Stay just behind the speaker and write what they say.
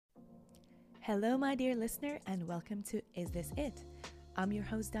Hello, my dear listener, and welcome to Is This It? I'm your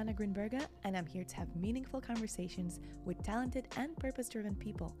host, Dana Grunberga, and I'm here to have meaningful conversations with talented and purpose-driven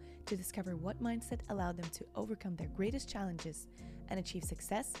people to discover what mindset allowed them to overcome their greatest challenges and achieve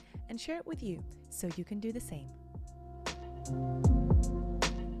success, and share it with you so you can do the same.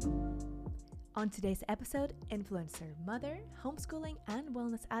 On today's episode, influencer, mother, homeschooling, and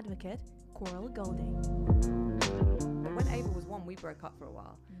wellness advocate, Coral Golding. When Ava was one, we broke up for a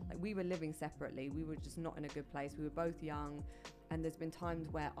while. We were living separately. We were just not in a good place. We were both young, and there's been times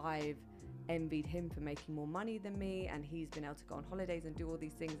where I've envied him for making more money than me, and he's been able to go on holidays and do all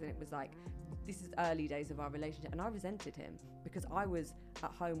these things, and it was like, this is early days of our relationship, and I resented him because I was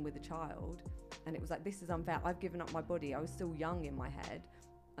at home with a child, and it was like, this is unfair. I've given up my body. I was still young in my head,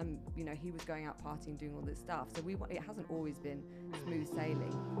 and he was going out partying, doing all this stuff. So it hasn't always been smooth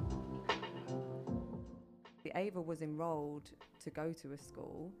sailing. Ava was enrolled to go to a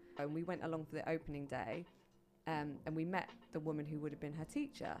school, and we went along for the opening day, and we met the woman who would have been her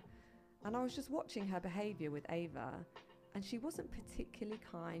teacher, and I was just watching her behaviour with Ava, and she wasn't particularly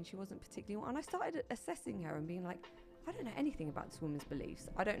kind, and I started assessing her and being like, I don't know anything about this woman's beliefs.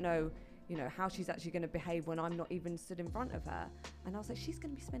 I don't know how she's actually going to behave when I'm not even stood in front of her. And I was like, she's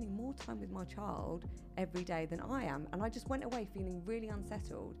going to be spending more time with my child every day than I am. And I just went away feeling really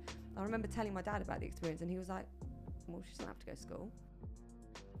unsettled. I remember telling my dad about the experience, and he was like, well, she doesn't have to go to school.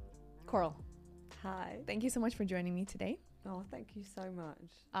 Coral, hi. Thank you so much for joining me today. Oh, thank you so much.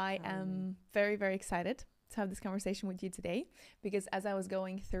 I am very, very excited to have this conversation with you today, because as I was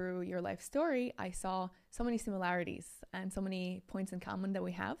going through your life story, I saw so many similarities and so many points in common that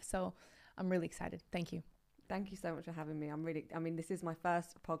we have. So I'm really excited. Thank you. Thank you so much for having me. This is my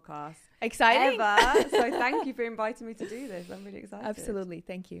first podcast. Exciting. Ever. So thank you for inviting me to do this. I'm really excited. Absolutely.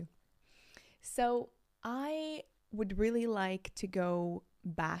 Thank you. So I would really like to go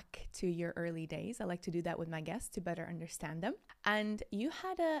back to your early days. I like to do that with my guests to better understand them. And you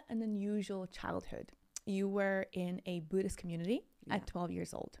had an unusual childhood. You were in a Buddhist community at 12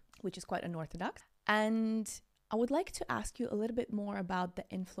 years old, which is quite unorthodox. And I would like to ask you a little bit more about the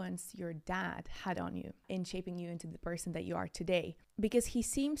influence your dad had on you in shaping you into the person that you are today, because he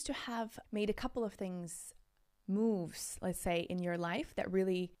seems to have made a couple of moves, let's say, in your life that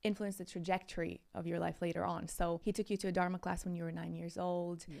really influenced the trajectory of your life later on. So he took you to a Dharma class when you were 9 years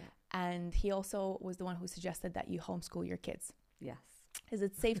old, and he also was the one who suggested that you homeschool your kids. Yes. Is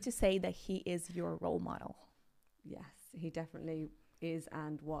it safe to say that he is your role model? Yes, he definitely is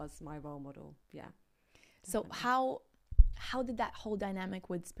and was my role model. Yeah. So how did that whole dynamic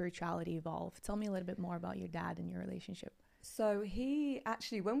with spirituality evolve? Tell me a little bit more about your dad and your relationship. So he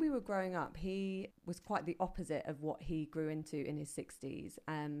actually, when we were growing up, he was quite the opposite of what he grew into in his 60s.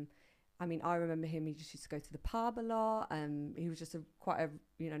 I remember him, he just used to go to the pub a lot. He was just quite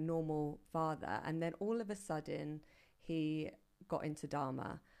a normal father. And then all of a sudden he got into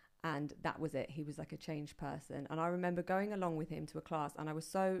Dharma, and that was it. He was like a changed person. And I remember going along with him to a class, and I was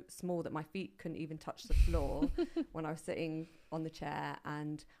so small that my feet couldn't even touch the floor when I was sitting on the chair,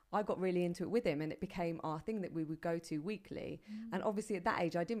 and I got really into it with him, and it became our thing that we would go to weekly. And obviously at that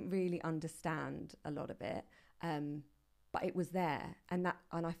age I didn't really understand a lot of it, but it was there, and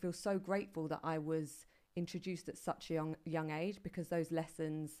I feel so grateful that I was introduced at such a young age, because those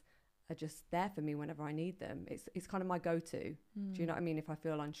lessons are just there for me whenever I need them. It's kind of my go-to. Do you know what I mean? If I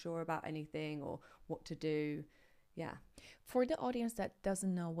feel unsure about anything or what to do. Yeah. For the audience that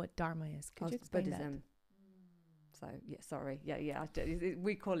doesn't know what Dharma is, could you explain Buddhism. So yeah, sorry. Yeah.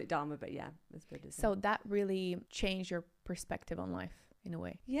 We call it Dharma, but yeah, it's Buddhism. So that really changed your perspective on life in a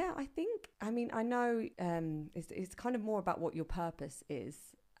way. Yeah, I know it's kind of more about what your purpose is.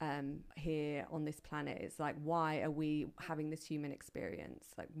 Here on this planet. It's like, why are we having this human experience?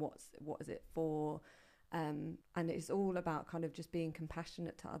 Like, what is it for? And it's all about kind of just being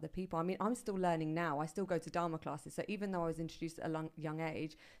compassionate to other people. I'm still learning now. I still go to Dharma classes. So even though I was introduced at a young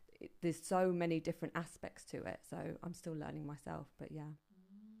age, there's so many different aspects to it. So I'm still learning myself, but yeah.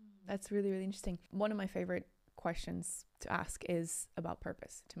 That's really, really interesting. One of my favorite questions to ask is about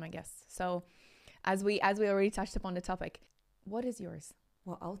purpose to my guests. So as we already touched upon the topic, what is yours?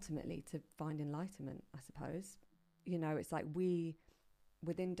 Well, ultimately to find enlightenment, I suppose. It's like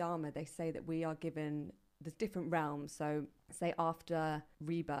within Dharma, they say that we are given, there's different realms. So say after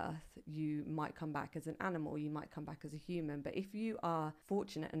rebirth, you might come back as an animal, you might come back as a human. But if you are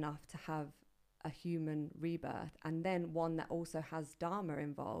fortunate enough to have a human rebirth, and then one that also has Dharma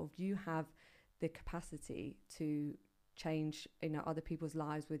involved, you have the capacity to change other people's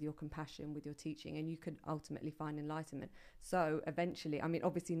lives with your compassion, with your teaching, and you could ultimately find enlightenment. So eventually,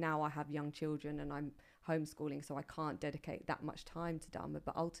 obviously now I have young children, and homeschooling, so I can't dedicate that much time to Dharma.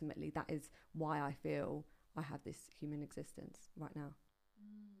 But ultimately, that is why I feel I have this human existence right now.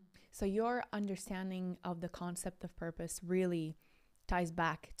 So your understanding of the concept of purpose really ties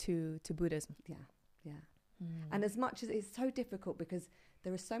back to Buddhism. Yeah. And as much as it's so difficult, because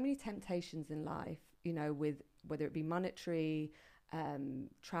there are so many temptations in life, you know, with whether it be monetary,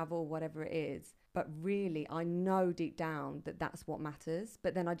 travel, whatever it is. But really, I know deep down that that's what matters.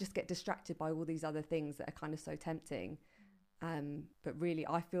 But then I just get distracted by all these other things that are kind of so tempting. But really,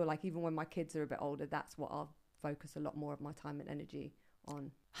 I feel like even when my kids are a bit older, that's what I'll focus a lot more of my time and energy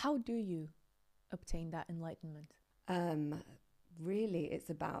on. How do you obtain that enlightenment? Really, it's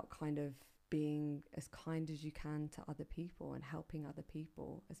about kind of being as kind as you can to other people and helping other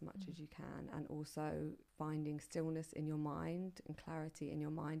people as much as you can, and also finding stillness in your mind and clarity in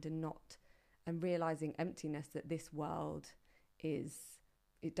your mind, and realizing emptiness, that this world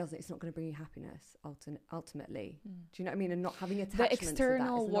it's not going to bring you happiness ultimately. Do you know what I mean? And not having attachments The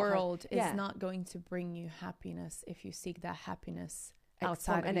external to that. world is not going to bring you happiness if you seek that happiness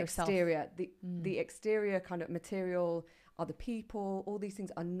outside of yourself. Exterior, the exterior kind of material, other people, all these things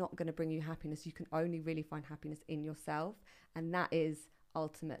are not going to bring you happiness. You can only really find happiness in yourself, and that is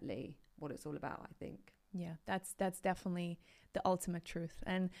ultimately what it's all about, I think. Yeah, that's definitely the ultimate truth.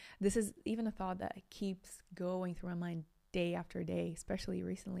 And this is even a thought that keeps going through my mind day after day, especially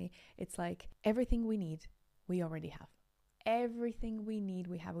recently. It's like everything we need, we already have. Everything we need,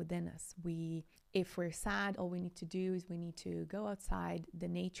 we have within us. If we're sad, all we need to do is we need to go outside. The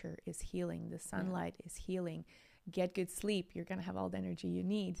nature is healing. The sunlight is healing. Get good sleep. You're going to have all the energy you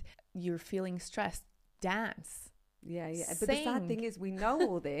need. You're feeling stressed. Dance. Yeah. Sing. But the sad thing is we know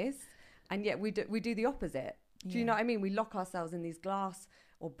all this, and yet we do the opposite. Do you know what I mean? We lock ourselves in these glass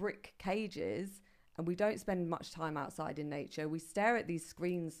or brick cages, and we don't spend much time outside in nature. We stare at these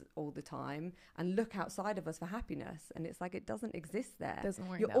screens all the time and look outside of us for happiness. And it's like, it doesn't exist there. It doesn't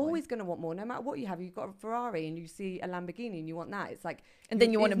work. You're always going to want more, no matter what you have. You've got a Ferrari and you see a Lamborghini and you want that. It's like, and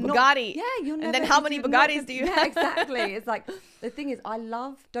then you want a Bugatti. You're never. And then how many Bugattis do you have? Yeah, exactly. It's like, the thing is,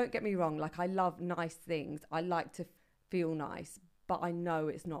 don't get me wrong, like I love nice things. I like to feel nice, but I know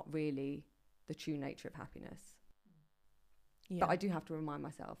it's not really the true nature of happiness. Yeah. But I do have to remind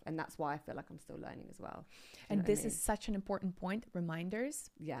myself, and that's why I feel like I'm still learning as well. And this is such an important point, reminders.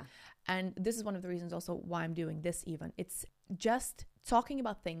 Yeah. And this is one of the reasons also why I'm doing this even. It's just talking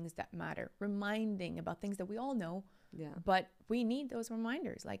about things that matter, reminding about things that we all know. Yeah. But we need those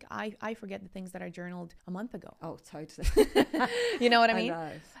reminders. Like I forget the things that I journaled a month ago. Oh, totally. You know what I mean?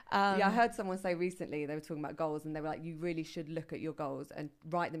 I know. I heard someone say recently, they were talking about goals, and they were like, you really should look at your goals and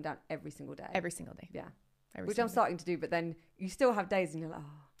write them down every single day. Every single day. Yeah. Which I'm starting to do, but then you still have days and you're like,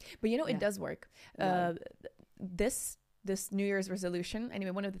 oh. But it does work. This New Year's resolution,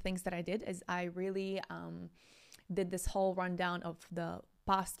 anyway, one of the things that I did is I really did this whole rundown of the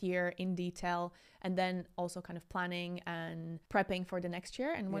past year in detail, and then also kind of planning and prepping for the next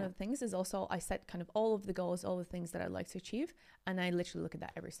year. And one of the things is also I set kind of all of the goals, all the things that I'd like to achieve, and I literally look at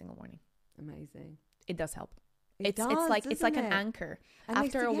that every single morning. Amazing. It does help. It's like an anchor. And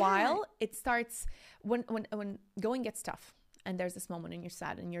after a while, it starts when going gets tough and there's this moment and you're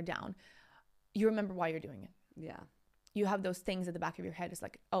sad and you're down, you remember why you're doing it. Yeah. You have those things at the back of your head. It's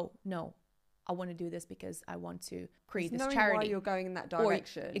like, oh no, I want to do this because I want to create this charity. Why you're going in that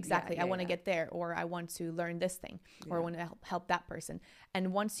direction. Exactly. I want to get there, or I want to learn this thing, or I want to help that person.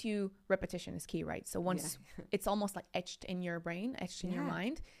 And once repetition is key, right? So once it's almost like etched in your brain, etched in your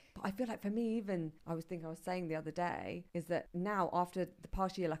mind. But I feel like for me, even I was saying the other day, is that now after the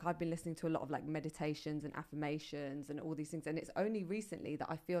past year, like I've been listening to a lot of like meditations and affirmations and all these things. And it's only recently that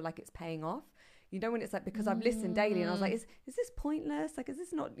I feel like it's paying off. You know, when it's like, because I've listened daily and I was like, is this pointless? Like, is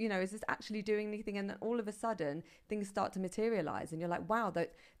this not, is this actually doing anything? And then all of a sudden things start to materialize and you're like, wow,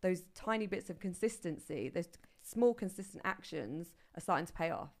 those tiny bits of consistency, those small consistent actions are starting to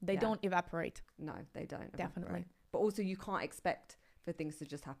pay off. They don't evaporate. No, they don't. Definitely. Evaporate. But also you can't expect for things to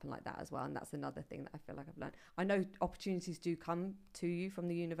just happen like that as well. And that's another thing that I feel like I've learned. I know opportunities do come to you from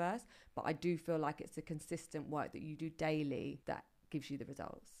the universe, but I do feel like it's the consistent work that you do daily that gives you the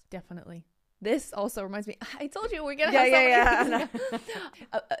results. Definitely. This also reminds me, I told you we're going to have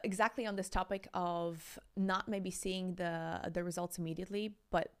exactly on this topic of not maybe seeing the results immediately,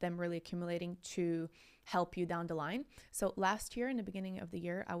 but them really accumulating to help you down the line. So last year, in the beginning of the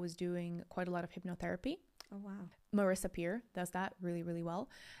year, I was doing quite a lot of hypnotherapy. Oh, wow. Marissa Peer does that really, really well.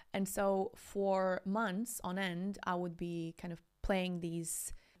 And so for months on end, I would be kind of playing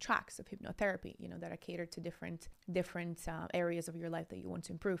these tracks of hypnotherapy, that are catered to different areas of your life that you want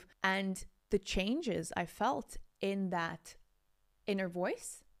to improve. And the changes I felt in that inner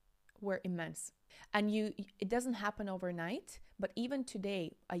voice were immense. And it doesn't happen overnight, but even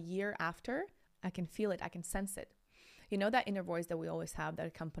today, a year after, I can feel it, I can sense it. You know, that inner voice that we always have that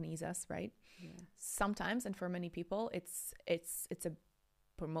accompanies us, right? Yeah. Sometimes, and for many people, it's a,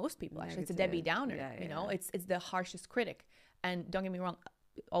 for most people actually, it's a Negative. Debbie Downer. Yeah, you know, it's the harshest critic. And don't get me wrong,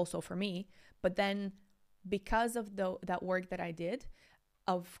 also for me, but then because of that work that I did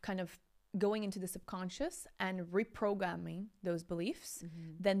of kind of going into the subconscious and reprogramming those beliefs,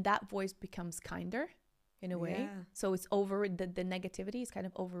 then that voice becomes kinder in a way. Yeah. So it's the negativity is kind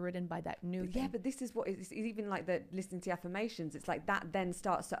of overridden by that new thing. Yeah, but this is what it's even like the listening to affirmations. It's like that then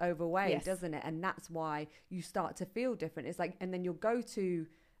starts to overweigh, doesn't it? And that's why you start to feel different. It's like, and then your go-to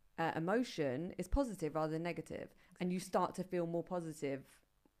emotion is positive rather than negative, and you start to feel more positive,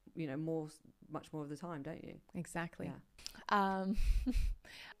 you know, much more of the time, don't you? Exactly. Yeah.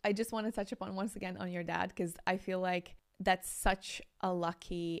 I just want to touch upon once again on your dad, because I feel like that's such a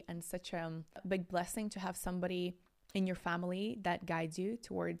lucky and such a big blessing to have somebody in your family that guides you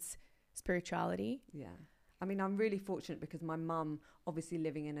towards spirituality. Yeah. I mean, I'm really fortunate because my mum, obviously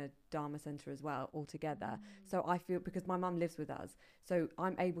living in a Dharma center as well altogether. So I feel, because my mum lives with us, so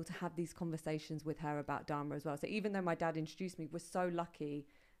I'm able to have these conversations with her about Dharma as well. So even though my dad introduced me, we're so lucky,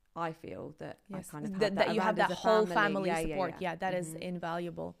 I feel, that I kind of have that you have that whole family support. Yeah, that is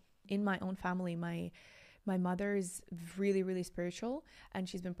invaluable. In my own family, my mother is really, really spiritual, and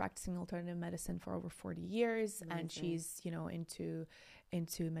she's been practicing alternative medicine for over 40 years. Amazing. And she's, you know, into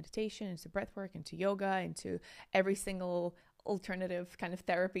meditation, into breath work, into yoga, into every single alternative kind of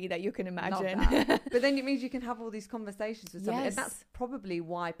therapy that you can imagine. Love that. But then it means you can have all these conversations with somebody. Yes. And that's probably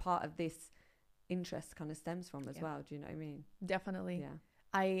why part of this interest kind of stems from as well. Do you know what I mean? Definitely. Yeah.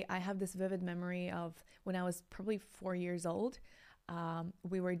 I have this vivid memory of when I was probably 4 years old.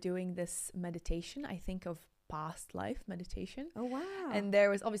 We were doing this meditation, I think of past life meditation. Oh, wow. And there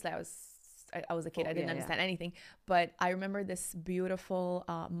was, obviously I was a kid, I didn't understand anything, but I remember this beautiful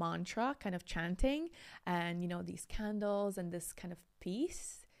mantra kind of chanting, and, you know, these candles and this kind of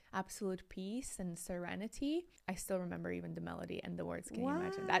peace, absolute peace and serenity. I still remember even the melody and the words. Can you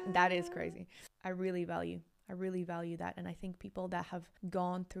imagine? That is crazy. I really value that. And I think people that have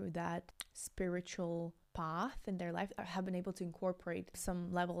gone through that spiritual path in their life have been able to incorporate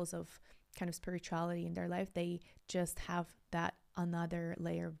some levels of kind of spirituality in their life. They just have that another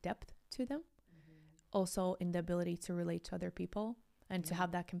layer of depth to them. Also in the ability to relate to other people and to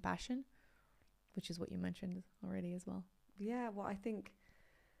have that compassion, which is what you mentioned already as well. Yeah, well, I think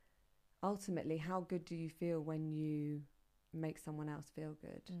ultimately, how good do you feel when you make someone else feel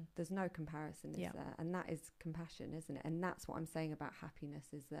good? There's no comparison, is there? And that is compassion, isn't it? And that's what I'm saying about happiness,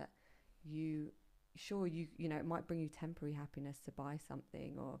 is that you know, it might bring you temporary happiness to buy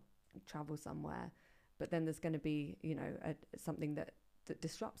something or travel somewhere, but then there's going to be, you know, something that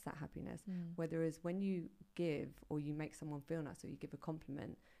disrupts that happiness. Whereas when you give, or you make someone feel nice, or you give a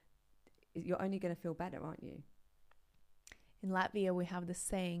compliment, you're only going to feel better, aren't you? In Latvia, we have this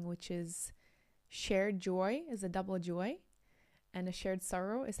saying, which is shared joy is a double joy, and a shared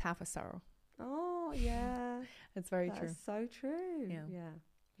sorrow is half a sorrow. Oh, yeah. That's very true. That's so true. Yeah.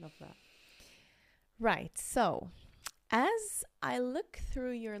 Love that. Right. So as I look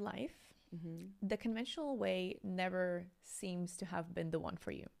through your life, the conventional way never seems to have been the one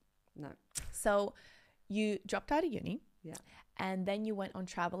for you. No. So you dropped out of uni. Yeah. And then you went on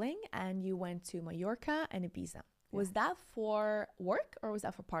traveling, and you went to Mallorca and Ibiza. Yeah. Was that for work or was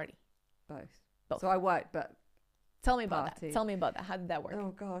that for party? Both. So I worked, but Tell me about that. How did that work?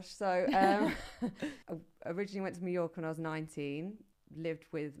 Oh, gosh. So I originally went to Mallorca when I was 19, lived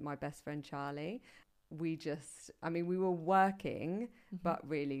with my best friend, Charlie. We were working, but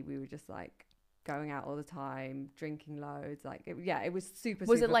really we were just like going out all the time, drinking loads. Like, it was super,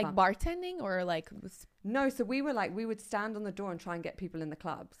 was super it like fun. Bartending or like? No, so we would stand on the door and try and get people in the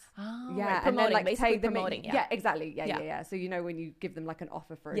clubs. Oh, yeah, right. and then like basically take them promoting. in. Yeah, exactly. Yeah. So, you know, when you give them like an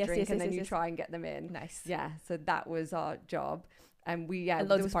offer for a drink, and then you try and get them in. Nice. Yeah, so that was our job. And there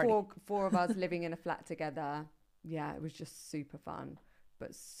was four of us living in a flat together. Yeah, it was just super fun,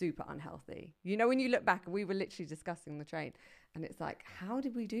 but super unhealthy. You know, when you look back, we were literally discussing the train, and it's like, how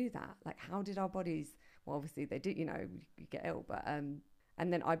did we do that? Like, how did our bodies, well, obviously they did, you know, you get ill, but, and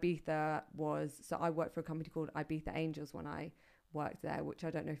then Ibiza so I worked for a company called Ibiza Angels when I worked there, which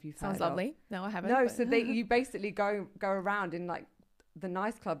I don't know if you've heard of. Sounds lovely. No, I haven't. No, so you basically go around in like the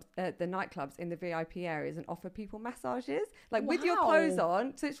nightclubs in the VIP areas and offer people massages, like with your clothes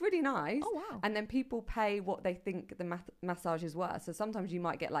on. So it's really nice. Oh, wow. And then people pay what they think the massage is worth. So sometimes you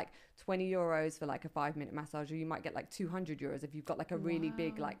might get like 20 euros for like a 5-minute massage, or you might get like 200 euros if you've got like a really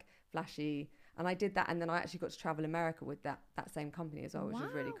big, like flashy And I did that, and then I actually got to travel America with that same company as well, which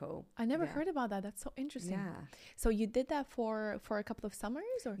was really cool. I never heard about that. That's so interesting. Yeah. So you did that for a couple of summers,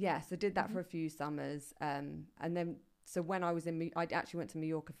 or? Yes, I did that for a few summers. And then, so when I was I actually went to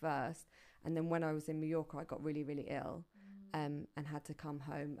Mallorca first. And then when I was in Mallorca, I got really, really ill and had to come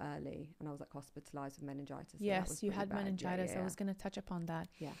home early. And I was like hospitalized with meningitis. So yes, you had bad. Meningitis. I was going to touch upon that.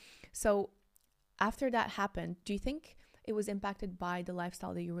 Yeah. So after that happened, do you think it was impacted by the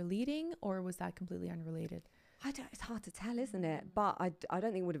lifestyle that you were leading, or was that completely unrelated? It's hard to tell, isn't it? But I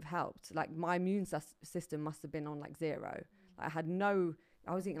don't think it would have helped. Like my immune system must have been on like zero. Like,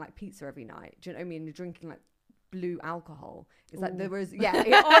 I was eating like pizza every night. Do you know what I mean? You're drinking like blue alcohol. It's like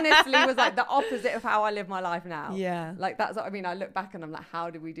it honestly was like the opposite of how I live my life now. Yeah. Like that's what I mean. I look back and I'm like, how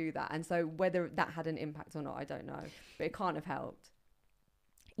did we do that? And so whether that had an impact or not, I don't know. But it can't have helped.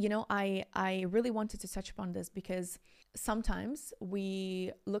 You know, I really wanted to touch upon this because sometimes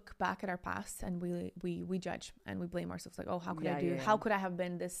we look back at our past and we judge and we blame ourselves, like, oh, how could I do? How could I have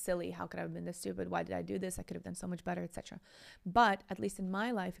been this silly? How could I have been this stupid? Why did I do this? I could have done so much better, etc. But at least in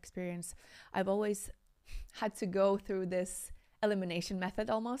my life experience, I've always had to go through this elimination method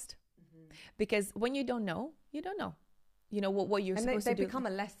almost, because when you don't know, you don't know. You know what you're supposed to do. They become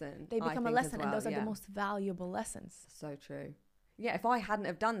a lesson. They become a lesson, and those are the most valuable lessons. So true. Yeah, if I hadn't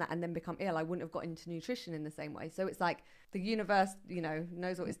have done that and then become ill, I wouldn't have got into nutrition in the same way. So it's like the universe, you know,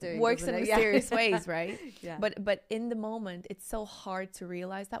 knows what it's doing. Works in mysterious ways, right? Yeah. But in the moment, it's so hard to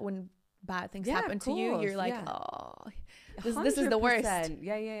realize that when bad things happen to you, you're like, oh, this is the worst.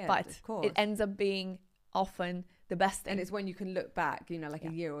 Yeah. But it ends up being often the best thing. And it's when you can look back, you know, like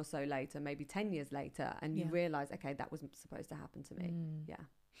a year or so later, maybe 10 years later, and you realize, okay, that wasn't supposed to happen to me. Yeah.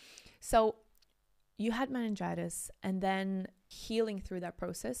 So you had meningitis, and then healing through that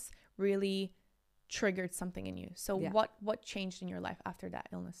process really triggered something in you. So what changed in your life after that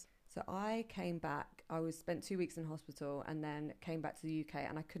illness? So I came back, spent 2 weeks in hospital, and then came back to the UK,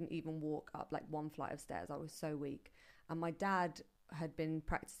 and I couldn't even walk up like one flight of stairs. I was so weak. And my dad had been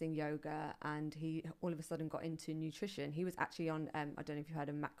practicing yoga, and he all of a sudden got into nutrition. He was actually on, I don't know if you heard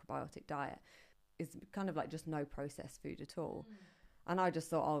of macrobiotic diet. It's kind of like just no processed food at all. And I just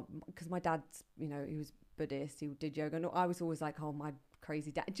thought, because my dad's, you know, he was Buddhist, he did yoga. And I was always like, oh, my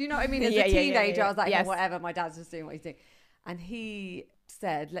crazy dad. Do you know what I mean? As a teenager, I was like, oh, whatever, my dad's just doing what he's doing. And he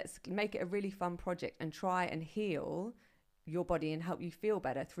said, let's make it a really fun project and try and heal your body and help you feel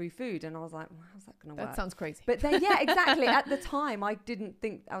better through food. And I was like, well, how's that going to work? That sounds crazy. But then, exactly. At the time, I didn't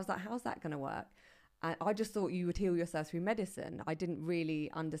think, I was like, how's that going to work? And I just thought you would heal yourself through medicine. I didn't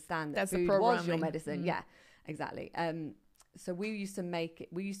really understand that food was your medicine. Yeah, exactly. So we used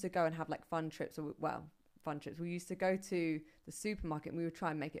to go and have like fun trips. We used to go to the supermarket and we would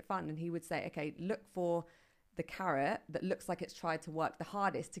try and make it fun. And he would say, okay, look for the carrot that looks like it's tried to work the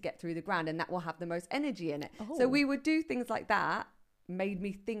hardest to get through the ground, and that will have the most energy in it. So we would do things like that, made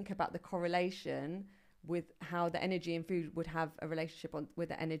me think about the correlation with how the energy in food would have a relationship with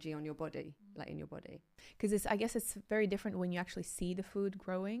the energy on your body, like in your body. Because I guess it's very different when you actually see the food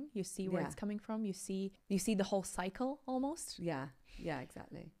growing. You see where it's coming from. You see the whole cycle almost. Yeah,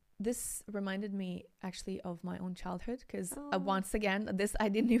 exactly. This reminded me actually of my own childhood, because once again, I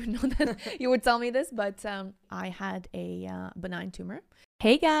didn't even know that you would tell me this, but I had a benign tumor.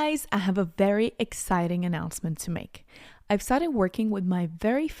 Hey guys, I have a very exciting announcement to make. I've started working with my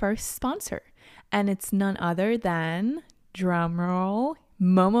very first sponsor, and it's none other than, drumroll,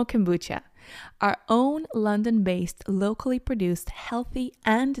 Momo Kombucha, our own London-based, locally produced, healthy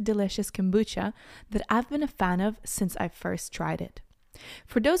and delicious kombucha that I've been a fan of since I first tried it.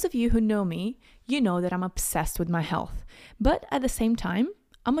 For those of you who know me, you know that I'm obsessed with my health, but at the same time,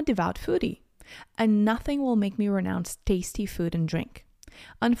 I'm a devout foodie, and nothing will make me renounce tasty food and drink.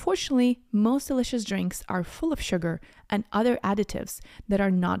 Unfortunately, most delicious drinks are full of sugar and other additives that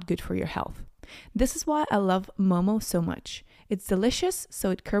are not good for your health. This is why I love Momo so much. It's delicious,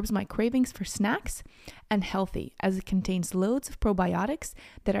 so it curbs my cravings for snacks, and healthy, as it contains loads of probiotics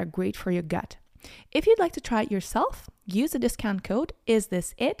that are great for your gut. If you'd like to try it yourself, use the discount code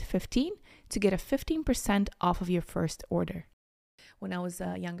ISTHISIT15 to get a 15% off of your first order. When I was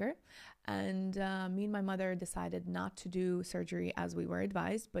younger, and me and my mother decided not to do surgery as we were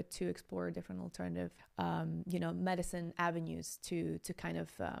advised, but to explore different alternative, medicine avenues to kind of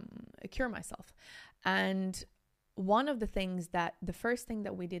cure myself. And one of the first thing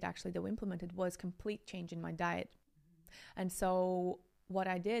that we did actually that we implemented was complete change in my diet. And so what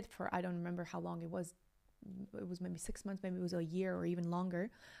I did for, I don't remember how long it was maybe 6 months, maybe it was a year or even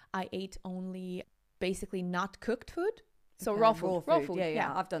longer. I ate only basically not cooked food. So raw food.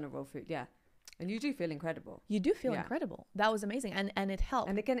 Yeah. I've done a raw food. Yeah. And you do feel incredible. You do feel incredible. That was amazing. And it helped.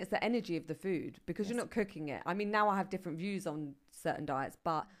 And again, it's the energy of the food, because you're not cooking it. I mean, now I have different views on certain diets,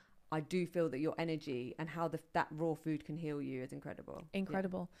 but I do feel that your energy and how that raw food can heal you is incredible.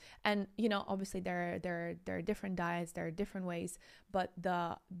 Incredible. Yeah. And, obviously there are different diets, there are different ways, but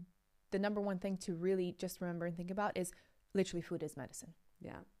the number one thing to really just remember and think about is literally food is medicine.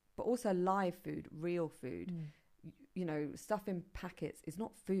 Yeah. But also live food, real food. Stuff in packets is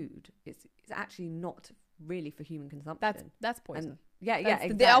not food. It's actually not really for human consumption. That's poison. And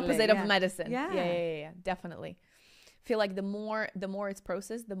exactly. The opposite of medicine. Yeah. Yeah, definitely. Feel like the more it's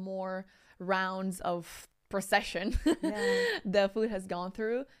processed, the more rounds of procession the food has gone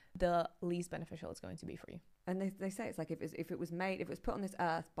through, the least beneficial it's going to be for you. And they say it's like if it was put on this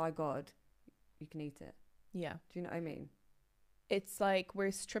earth by God, you can eat it. Yeah. Do you know what I mean? It's like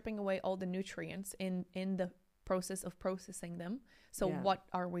we're stripping away all the nutrients in the process of processing them. So what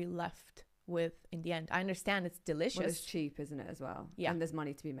are we left with in the end? I understand it's delicious. Well, it's cheap, isn't it, as well? Yeah. And there's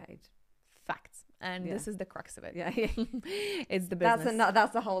money to be made. Facts. And this is the crux of it. Yeah. It's the business.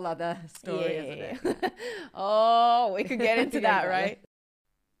 That's a whole other story, isn't it? Yeah. Oh, we could get into that, right?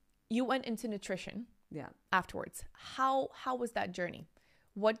 You went into nutrition afterwards. How was that journey?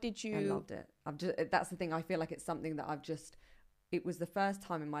 What did you... I loved it. That's the thing. I feel like it's something that it was the first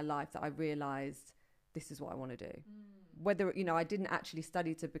time in my life that I realized this is what I want to do. Whether, I didn't actually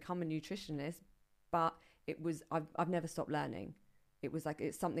study to become a nutritionist, but I've never stopped learning. It was like,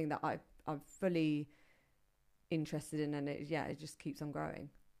 it's something that I'm fully interested in, and it just keeps on growing.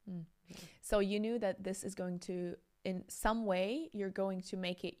 So you knew that this is going to, in some way, you're going to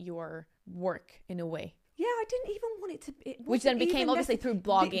make it your work in a way. Yeah, I didn't even want it to... Which then became obviously through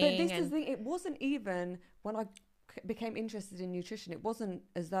blogging. But this is the thing, it wasn't even when I became interested in nutrition, it wasn't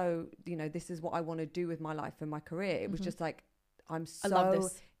as though, this is what I want to do with my life and my career. It was just like, I'm so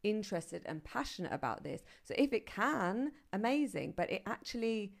interested and passionate about this. So if it can, amazing. But it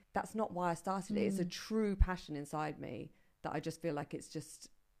actually, that's not why I started it. It's a true passion inside me that I just feel like it just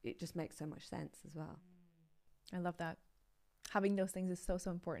makes so much sense as well. I love that. Having those things is so,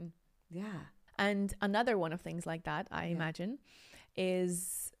 so important. Yeah. And another one of things like that, I imagine,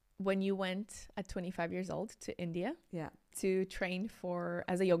 is when you went at 25 years old to India to train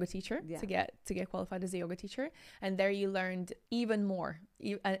as a yoga teacher, to get qualified as a yoga teacher. And there you learned even more,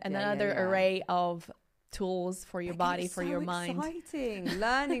 another array of tools for your body, for your mind. Exciting.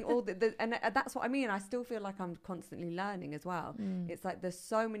 Learning all and that's what I mean. I still feel like I'm constantly learning as well. It's like there's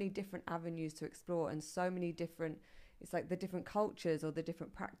so many different avenues to explore, and so many different, it's like the different cultures or the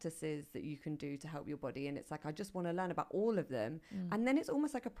different practices that you can do to help your body. And it's like, I just want to learn about all of them. And then it's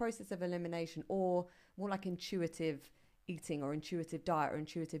almost like a process of elimination, or more like intuitive eating or intuitive diet or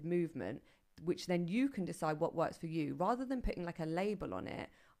intuitive movement, which then you can decide what works for you rather than putting like a label on it.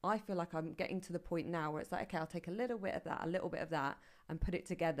 I feel like I'm getting to the point now where it's like, okay, I'll take a little bit of that and put it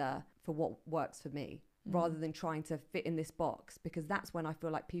together for what works for me, rather than trying to fit in this box, because that's when I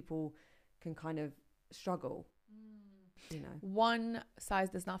feel like people can kind of struggle. One size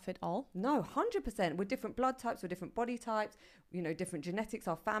does not fit all. No, 100%. We're different blood types, we're different body types, different genetics,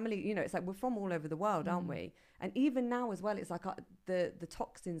 our family, it's like we're from all over the world, aren't we? And even now as well, it's like the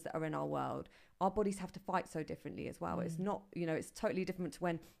toxins that are in our world, our bodies have to fight so differently as well. It's not, it's totally different to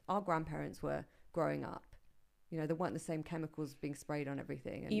when our grandparents were growing up. There weren't the same chemicals being sprayed on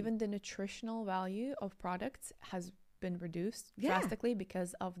everything. And even the nutritional value of products has been reduced drastically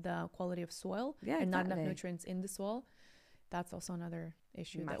because of the quality of soil and not enough nutrients in the soil. That's also another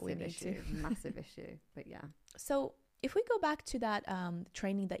issue that we need to. Massive issue. But yeah. So if we go back to that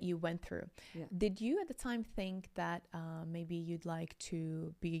training that you went through, did you at the time think that maybe you'd like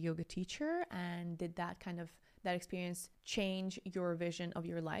to be a yoga teacher? And did that that experience change your vision of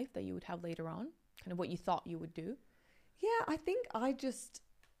your life that you would have later on? Kind of what you thought you would do? Yeah, I think it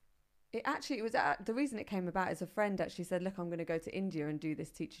was the reason it came about is a friend actually said, look, I'm going to go to India and do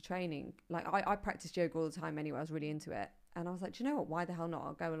this teacher training. Like I practiced yoga all the time anyway. I was really into it. And I was like, do you know what? Why the hell not?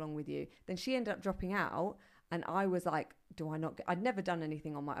 I'll go along with you. Then she ended up dropping out. And I was like, I'd never done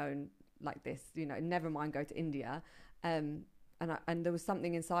anything on my own like this, never mind go to India. And there was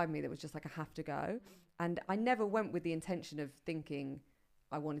something inside me that was just like, I have to go. And I never went with the intention of thinking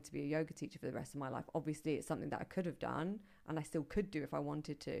I wanted to be a yoga teacher for the rest of my life. Obviously, it's something that I could have done and I still could do if I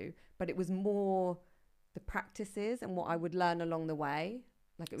wanted to. But it was more the practices and what I would learn along the way.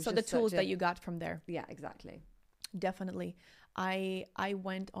 Like it was so the tools that you got from there. Yeah, exactly. Definitely. I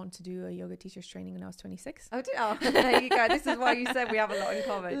went on to do a yoga teacher's training when I was 26. Oh, there you go. This is why you said we have a lot in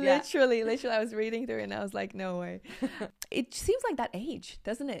common. Literally, I was reading through it and I was like, no way. It seems like that age,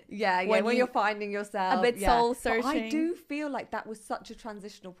 doesn't it? Yeah. When you're finding yourself. A bit soul searching. But I do feel like that was such a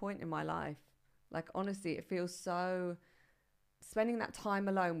transitional point in my life. Like, honestly, it feels so, spending that time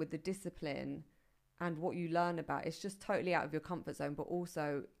alone with the discipline and what you learn about, it's just totally out of your comfort zone, but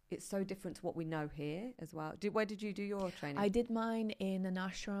also it's so different to what we know here as well. Where did you do your training? I did mine in an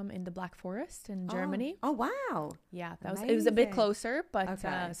ashram in the Black Forest in Germany. Oh, wow. Yeah, it was a bit Amazing. closer, but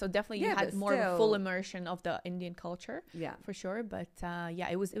Okay. so definitely Yeah, you had but more of a still- full immersion of the Indian culture Yeah. for sure. But yeah,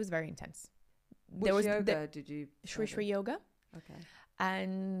 it was very intense. Which yoga did you? Shri Shri Yoga, Okay.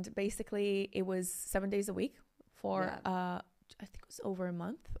 and basically it was 7 days a week for I think it was over a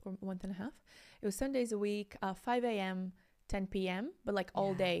month or a month and a half. It was 7 days a week, 5 a.m., 10 p.m., but like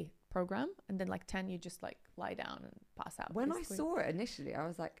all day program, and then like 10 you just like lie down and pass out. When basically. I saw it initially, I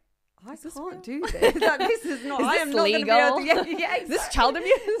was like, I Is this can't real? do this. Like, this is not. Is I this am not going to be able to. legal? Yeah, exactly. Is this child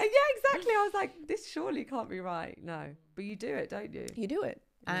abuse? Yeah, exactly. I was like, this surely can't be right. No, but you do it, don't you? You do it,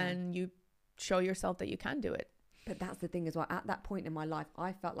 Yeah. and you show yourself that you can do it. But that's the thing as well. At that point in my life,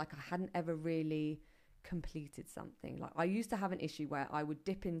 I felt like I hadn't ever really completed something. Like, I used to have an issue where I would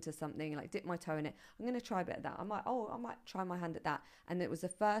dip into something, like dip my toe in it. I'm going to try a bit of that. I might try my hand at that. And it was the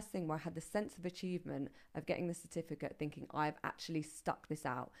first thing where I had the sense of achievement of getting the certificate, thinking I've actually stuck this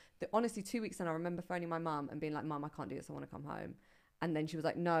out. Honestly, 2 weeks in, I remember phoning my mum and being like, Mum, I can't do this. I want to come home. And then she was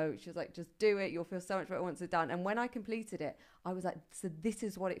like, no, she was like, just do it. You'll feel so much better once it's done. And when I completed it, I was like, so this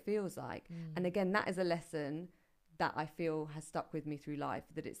is what it feels like. And again, that is a lesson that I feel has stuck with me through life,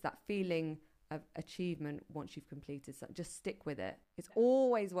 that it's that feeling of achievement once you've completed something. Just stick with it. It's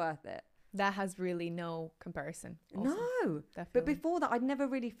always worth it. That has really no comparison. Also, No. that But feeling. before that, I'd never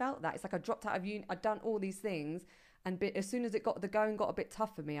really felt that. It's like I dropped out of uni. I'd done all these things. And as soon as the going got a bit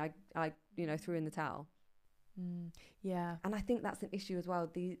tough for me, I threw in the towel. Yeah. And I think that's an issue as well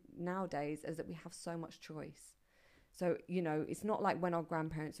nowadays, is that we have so much choice. So, it's not like when our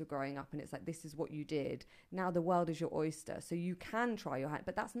grandparents were growing up and it's like, this is what you did. Now the world is your oyster. So you can try your hand,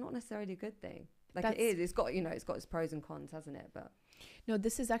 but that's not necessarily a good thing. Like, it is. It's got, it's got its pros and cons, hasn't it? But No,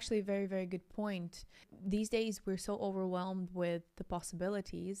 this is actually a very, very good point. These days, we're so overwhelmed with the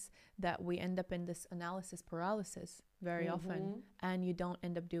possibilities that we end up in this analysis paralysis very often, and you don't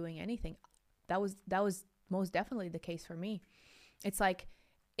end up doing anything. That was most definitely the case for me. It's like,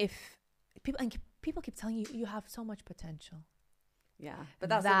 if people keep telling you, you have so much potential. yeah, but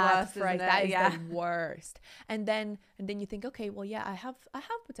that's the worst, right? isn't it? That is the worst. And then you think, okay, well, yeah, I have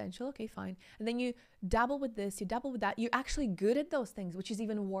potential. Okay, fine. And then you dabble with this, you dabble with that. You're actually good at those things, which is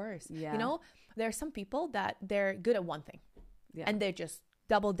even worse. Yeah. There are some people that they're good at one thing, and they just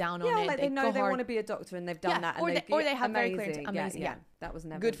double down on it. Like they know they want to be a doctor and they've done that, and or they have amazing. very clear, amazing. Yeah, that was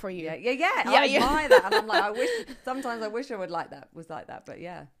never good for you. Yeah. I admire that, and I'm like, sometimes I wish I was like that, but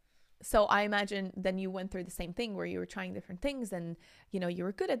yeah. So I imagine then you went through the same thing where you were trying different things and, you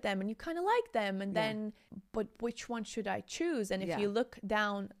were good at them and you kind of liked them. And then, but which one should I choose? And if you look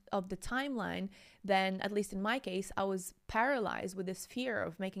down of the timeline, then at least in my case, I was paralyzed with this fear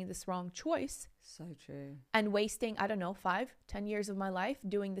of making this wrong choice. So true. And wasting, 5-10 years of my life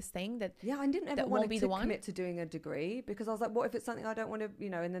doing this thing that I didn't ever that want won't be to the one. commit to doing a degree, because I was like, what if it's something I don't want to,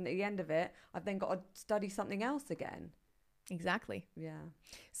 and then at the end of it, I've then got to study something else again. Exactly. Yeah.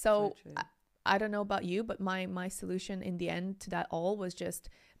 So true. I don't know about you, but my solution in the end to that all was just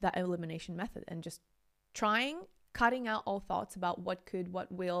that elimination method, and just cutting out all thoughts about what could,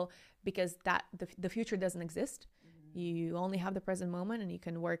 what will, because that the future doesn't exist. You only have the present moment, and you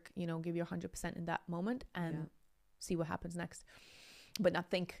can work, give your 100% in that moment and see what happens next, but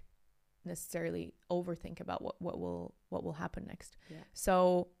not necessarily overthink about what will happen next. Yeah.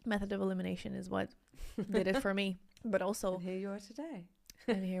 So method of elimination is what did it for me. But also, and here you are today.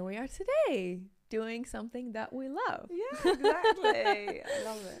 And here we are today, doing something that we love. Yeah, exactly. I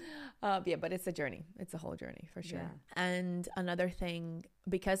love it. But it's a journey. It's a whole journey for sure. Yeah. And another thing,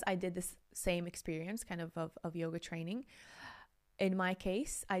 because I did this same experience kind of yoga training, in my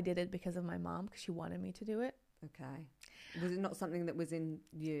case, I did it because of my mom, because she wanted me to do it. Okay. Was it not something that was in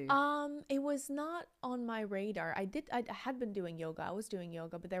you? It was not on my radar. I had been doing yoga. I was doing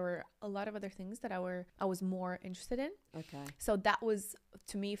yoga, but there were a lot of other things that I was more interested in. Okay. So that was,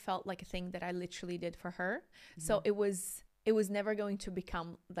 to me, felt like a thing that I literally did for her. Mm-hmm. So it was never going to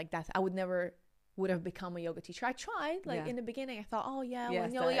become like that. I would have become a yoga teacher. I tried, in the beginning, I thought,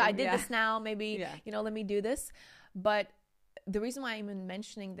 I did this now, maybe, let me do this. But the reason why I'm even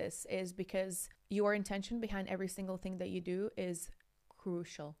mentioning this is because your intention behind every single thing that you do is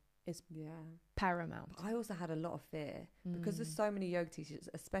crucial, is paramount. I also had a lot of fear because there's so many yoga teachers,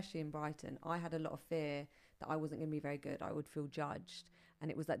 especially in Brighton. I had a lot of fear that I wasn't going to be very good. I would feel judged. And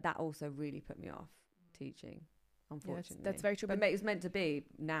it was like that also really put me off teaching, unfortunately. That's very true. But it's meant to be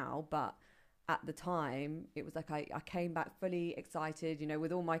now, but at the time, it was like I came back fully excited, you know,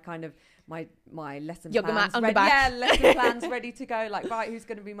 with all my kind of my lesson Yoga plans mat on ready. the back. Yeah, lesson plans ready to go. Like, right, who's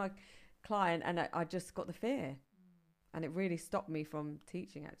going to be my client? And I just got the fear, and it really stopped me from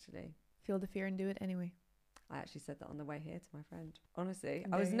teaching. Actually, Feel the fear and do it anyway. I actually said that on the way here to my friend. Honestly,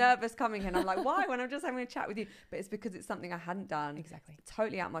 And I there was you nervous coming here. And I'm like, why? When I'm just having a chat with you. But it's because it's something I hadn't done. Exactly.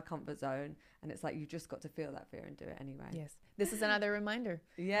 Totally out of my comfort zone. And it's like, you just got to feel that fear and do it anyway. Yes. This is another reminder.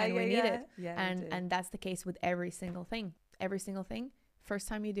 Yeah, and we need it. Yeah, And that's the case with every single thing. Every single thing. First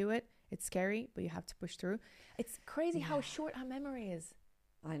time you do it, it's scary, but you have to push through. It's crazy how short our memory is.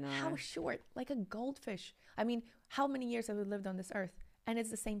 I know. How short. Like a goldfish. I mean, how many years have we lived on this earth? And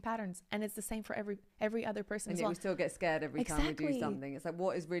it's the same patterns, and it's the same for every other person and as yet well. we still get scared every time we do something. It's like,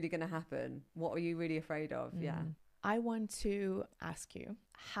 what is really going to happen? What are you really afraid of? Yeah. I want to ask you,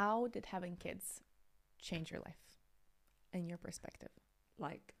 how did having kids change your life and your perspective?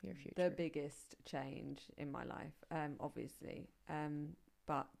 Like your future? The biggest change in my life, obviously.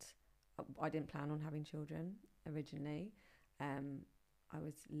 But I didn't plan on having children originally. I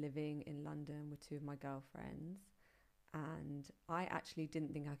was living in London with two of my girlfriends. And I actually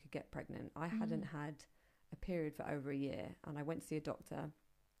didn't think I could get pregnant. I hadn't had a period for over a year. And I went to see a doctor.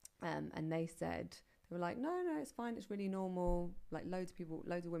 And they were like, no, it's fine. It's really normal. Like loads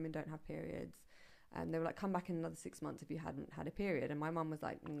of women don't have periods. And they were like, come back in another 6 months if you hadn't had a period. And my mum was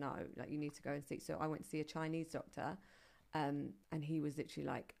like, no, like you need to go and see. So I went to see a Chinese doctor. And he was literally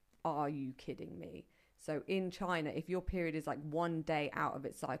like, are you kidding me? So in China, if your period is like 1 day out of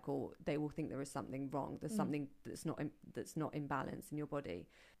its cycle, they will think there is something wrong. There's something that's not in balance in your body.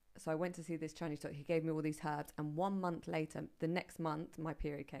 So I went to see this Chinese doctor. He gave me all these herbs, and 1 month later, the next month, my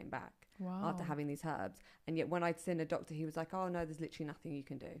period came back. Wow. After having these herbs. And yet when I'd seen a doctor, he was like, oh no, there's literally nothing you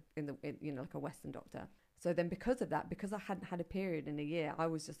can do like a Western doctor. So then because of that, because I hadn't had a period in a year, I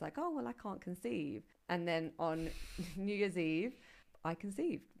was just like, oh, well, I can't conceive. And then on New Year's Eve, I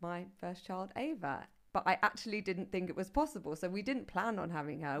conceived my first child, Ava. But I actually didn't think it was possible. So we didn't plan on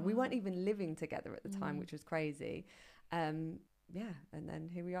having her. We weren't even living together at the time, which was crazy. And then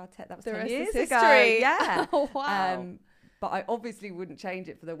here we are. That was 10 years ago. Yeah. Oh, wow. But I obviously wouldn't change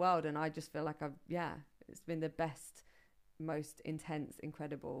it for the world. And I just feel like it's been the best, most intense,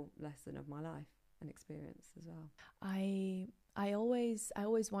 incredible lesson of my life and experience as well. I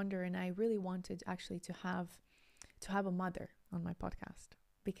always wonder, and I really wanted actually to have a mother on my podcast.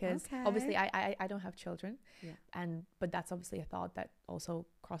 Because obviously I don't have children, but that's obviously a thought that also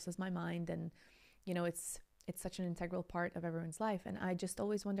crosses my mind, and you know it's such an integral part of everyone's life. And I just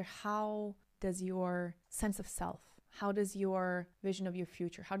always wonder, how does your sense of self, how does your vision of your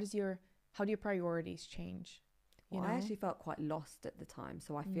future, how do your priorities change? Well, I actually felt quite lost at the time,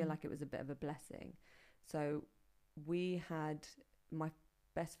 so I feel like it was a bit of a blessing. So we had, my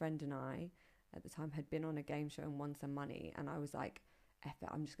best friend and I at the time had been on a game show and won some money, and I was like, F it,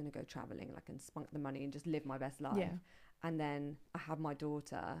 I'm just going to go traveling, like, and spunk the money and just live my best life. Yeah. And then I had my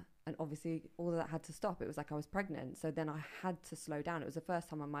daughter, and obviously all of that had to stop. It was like I was pregnant. So then I had to slow down. It was the first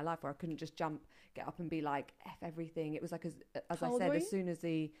time in my life where I couldn't just get up and be like, F everything. It was like, as I said, as soon as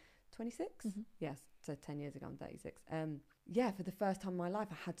the 26? Mm-hmm. Yes. So 10 years ago, I'm 36. For the first time in my life,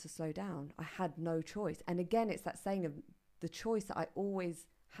 I had to slow down. I had no choice. And again, it's that saying of the choice that I always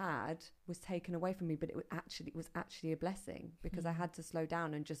had was taken away from me, but it was actually a blessing, because I had to slow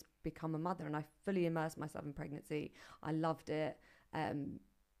down and just become a mother. And I fully immersed myself in pregnancy. I loved it. And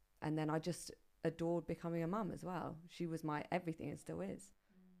then I just adored becoming a mum as well. She was my everything and still is.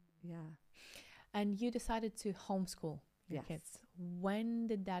 Yeah. And you decided to homeschool your kids. When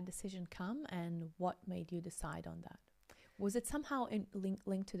did that decision come, and what made you decide on that? Was it somehow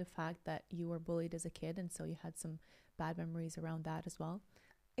linked to the fact that you were bullied as a kid, and so you had some bad memories around that as well?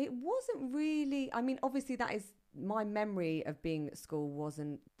 It wasn't really, I mean, obviously that is, my memory of being at school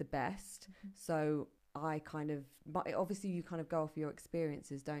wasn't the best. Mm-hmm. So but obviously you kind of go off your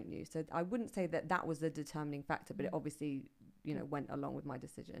experiences, don't you? So I wouldn't say that was the determining factor, but it obviously, went along with my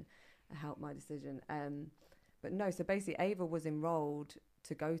decision, helped my decision. But no, so basically Ava was enrolled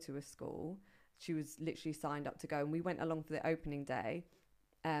to go to a school. She was literally signed up to go, and we went along for the opening day,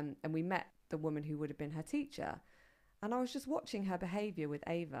 and we met the woman who would have been her teacher. And I was just watching her behaviour with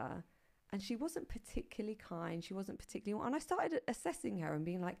Ava, and she wasn't particularly kind. She wasn't particularly... And I started assessing her and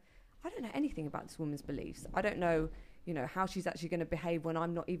being like, I don't know anything about this woman's beliefs. I don't know, how she's actually going to behave when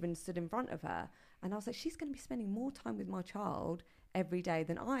I'm not even stood in front of her. And I was like, she's going to be spending more time with my child every day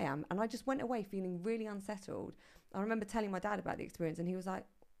than I am. And I just went away feeling really unsettled. I remember telling my dad about the experience, and he was like,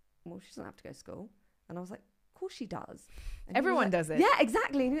 well, she doesn't have to go to school. And I was like, of course she does. And everyone does it. Yeah,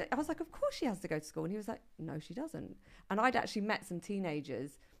 exactly. And I was like, of course she has to go to school. And he was like, no, she doesn't. And I'd actually met some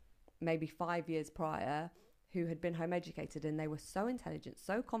teenagers maybe 5 years prior who had been home educated, and they were so intelligent,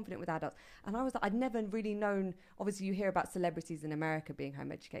 so confident with adults. And I was like, I'd never really known, obviously you hear about celebrities in America being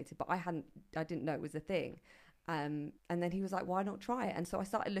home educated, but I didn't know it was a thing. And then he was like, why not try it? And so I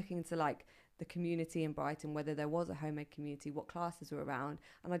started looking into like the community in Brighton, whether there was a home ed community, what classes were around.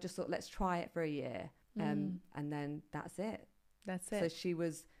 And I just thought, let's try it for a year. And then that's it. So she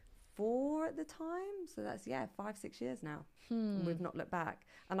was 4 at the time. So that's, 5-6 years now. And we've not looked back.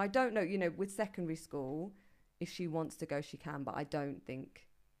 And I don't know, with secondary school, if she wants to go, she can. But I don't think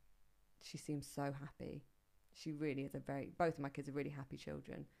she seems so happy. She really is both of my kids are really happy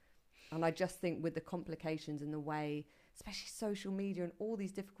children. And I just think with the complications and the way, especially social media and all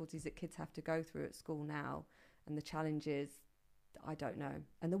these difficulties that kids have to go through at school now and the challenges, I don't know.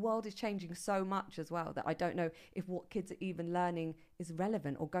 And the world is changing so much as well that I don't know if what kids are even learning is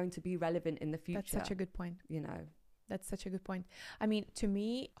relevant or going to be relevant in the future. That's such a good point. That's such a good point. I mean, to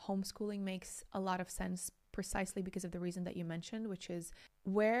me, homeschooling makes a lot of sense precisely because of the reason that you mentioned, which is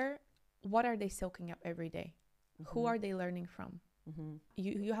what are they soaking up every day? Who are they learning from?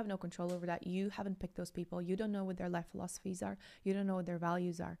 You have no control over that. You haven't picked those people. You don't know what their life philosophies are. You don't know what their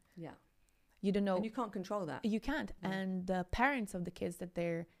values are. You don't know. And you can't control that. You can't. And the parents of the kids that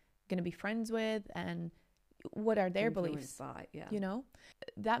they're going to be friends with, and what are their beliefs? By,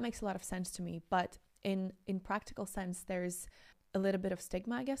 that makes a lot of sense to me. But in practical sense, there's a little bit of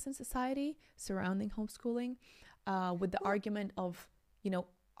stigma, I guess, in society surrounding homeschooling, with the argument of,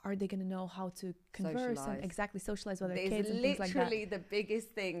 are they going to know how to converse and exactly socialize with their kids and things like that? It's literally the biggest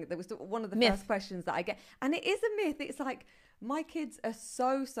thing. That was one of the first questions that I get. And it is a myth. It's like, my kids are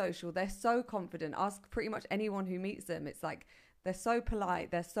so social. They're so confident. Ask pretty much anyone who meets them. It's like, they're so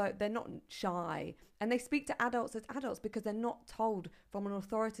polite. They're not shy. And they speak to adults as adults because they're not told from an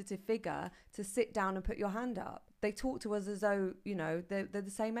authoritative figure to sit down and put your hand up. They talk to us as though, they're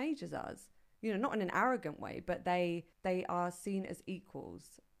the same age as us. Not in an arrogant way, but they are seen as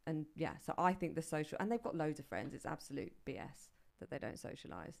equals. And so I think the social, and they've got loads of friends. It's absolute BS that they don't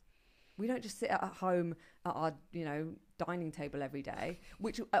socialize. We don't just sit at home at our, dining table every day,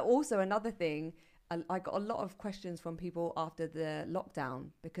 which also another thing, I got a lot of questions from people after the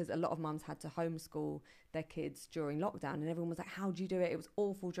lockdown because a lot of mums had to homeschool their kids during lockdown, and everyone was like, how do you do it? It was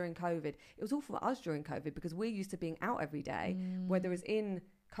awful during COVID. It was awful for us during COVID because we're used to being out every day, whereas in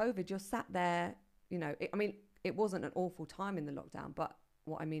COVID, you're sat there, it wasn't an awful time in the lockdown, but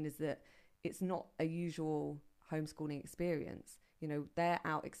what I mean is that it's not a usual homeschooling experience. They're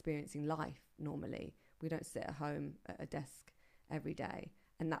out experiencing life normally. We don't sit at home at a desk every day.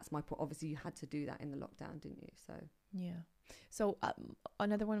 And that's my point. Obviously, you had to do that in the lockdown, didn't you? So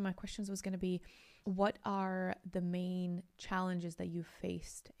another one of my questions was going to be, what are the main challenges that you've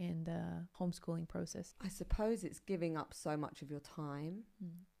faced in the homeschooling process? I suppose it's giving up so much of your time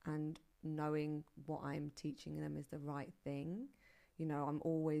and knowing what I'm teaching them is the right thing. I'm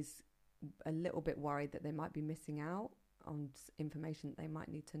always a little bit worried that they might be missing out on information that they might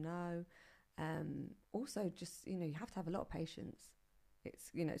need to know. Also, just, you have to have a lot of patience.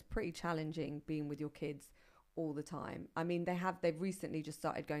 It's pretty challenging being with your kids all the time. I mean, they've recently just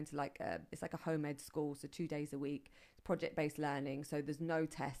started going to it's like a home ed school, so 2 days a week. It's project-based learning, so there's no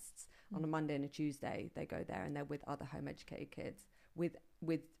tests. On a Monday and a Tuesday, they go there and they're with other home educated kids, with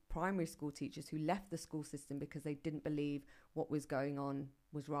primary school teachers who left the school system because they didn't believe what was going on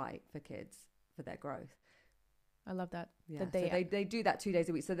was right for kids, for their growth. I love that. Yeah, so they do that 2 days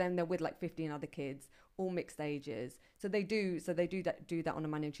a week. So then they're with like 15 other kids, all mixed ages. So they do that on a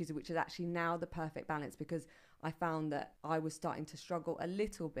Monday and Tuesday, which is actually now the perfect balance, because I found that I was starting to struggle a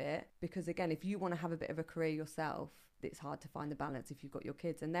little bit because, again, if you want to have a bit of a career yourself, it's hard to find the balance if you've got your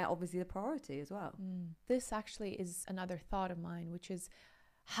kids, and they're obviously the priority as well. This actually is another thought of mine, which is,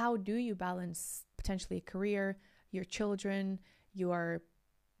 how do you balance potentially a career, your children, your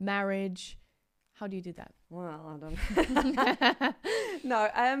marriage? How do you do that? Well, I don't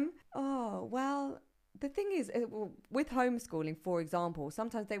know. The thing is, with homeschooling, for example,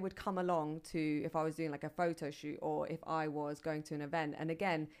 sometimes they would come along to, if I was doing like a photo shoot or if I was going to an event. And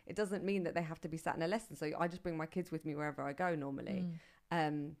again, it doesn't mean that they have to be sat in a lesson. So I just bring my kids with me wherever I go normally.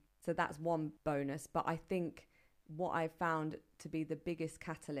 So that's one bonus. But I think what I found to be the biggest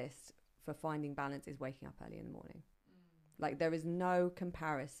catalyst for finding balance is waking up early in the morning. Like, there is no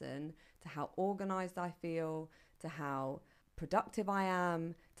comparison to how organized I feel, to how productive I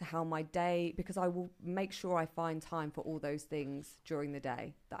am, to how my day, because I will make sure I find time for all those things during the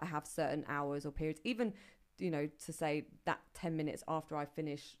day, that I have certain hours or periods, even, to say that 10 minutes after I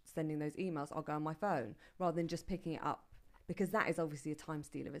finish sending those emails, I'll go on my phone rather than just picking it up, because that is obviously a time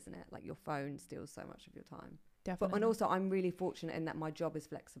stealer, isn't it? Like, your phone steals so much of your time. Definitely. And also I'm really fortunate in that my job is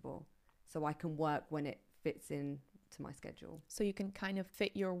flexible, so I can work when it fits in to my schedule. So you can kind of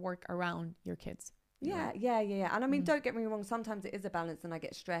fit your work around your kids. Yeah. And I mean, don't get me wrong, sometimes it is a balance and I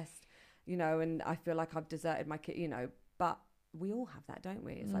get stressed, and I feel like I've deserted my kid, but we all have that, don't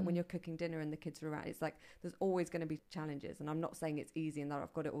we? It's like when you're cooking dinner and the kids are around, it's like there's always going to be challenges. And I'm not saying it's easy and that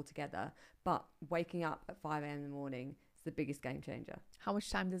I've got it all together, but waking up at 5 a.m. in the morning is the biggest game changer. How much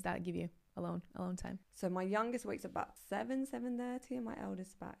time does that give you? Alone time? So my youngest wakes up about 7:30 and my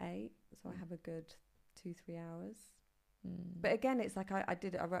eldest about 8. So I have a good 2-3 hours. But again, it's like I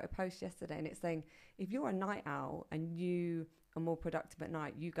wrote a post yesterday and it's saying, if you're a night owl and you are more productive at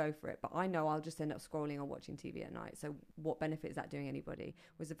night, you go for it. But I know I'll just end up scrolling or watching TV at night. So what benefit is that doing anybody?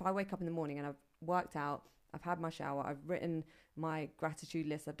 Whereas if I wake up in the morning and I've worked out, I've had my shower, I've written my gratitude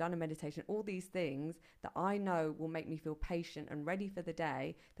list, I've done a meditation, all these things that I know will make me feel patient and ready for the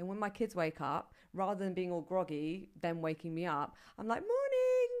day, then when my kids wake up, rather than being all groggy, them waking me up, I'm like,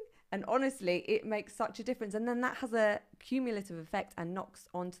 morning. And honestly, it makes such a difference. And then that has a cumulative effect and knocks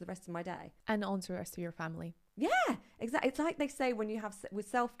onto the rest of my day. And onto the rest of your family. Yeah, exactly. It's like they say when you have, with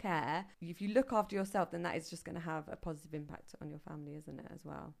self-care, if you look after yourself, then that is just going to have a positive impact on your family, isn't it, as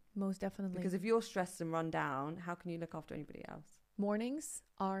well? Most definitely. Because if you're stressed and run down, how can you look after anybody else? Mornings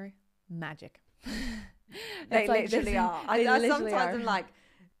are magic. They literally are. Sometimes are. I'm like,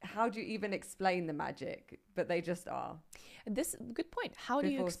 how do you even explain the magic? But they just are. This good point. How do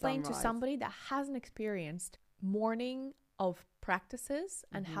you explain to somebody that hasn't experienced morning of practices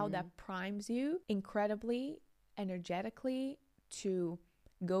and how that primes you incredibly energetically to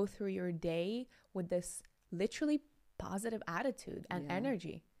go through your day with this literally positive attitude and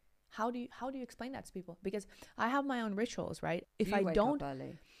energy? How do you explain that to people? Because I have my own rituals, right? If I don't,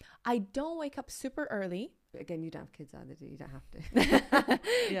 I don't wake up super early. But again, you don't have kids either, do you? You don't have to.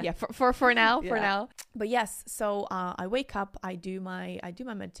 Yeah, for now, for now. But yes, so I wake up, I do my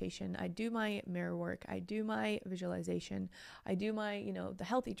meditation, I do my mirror work, I do my visualization, I do my, the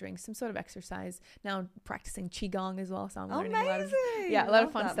healthy drinks, some sort of exercise. Now I'm practicing Qigong as well, so I'm learning a lot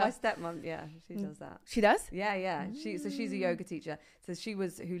of fun stuff. My stepmom, she does that. She does? Yeah. So she's a yoga teacher. So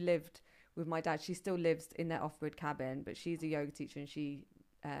who lived with my dad. She still lives in their off-grid cabin, but she's a yoga teacher and she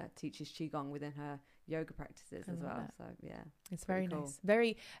teaches Qigong within her yoga practices as well. That. So it's very cool.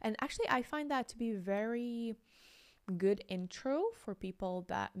 Nice. And actually I find that to be very good intro for people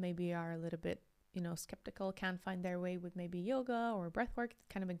that maybe are a little bit, skeptical, can't find their way with maybe yoga or breath work.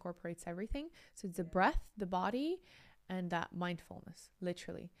 It kind of incorporates everything. So it's the breath, the body, and that mindfulness,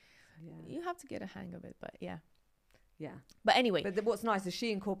 literally. Yeah. You have to get a hang of it, but yeah. But anyway. But what's nice is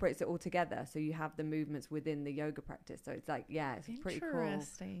she incorporates it all together. So you have the movements within the yoga practice. So it's like, it's pretty cool.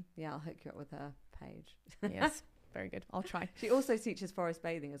 Interesting. Yeah, I'll hook you up with her page. Yes, very good. I'll try. She also teaches forest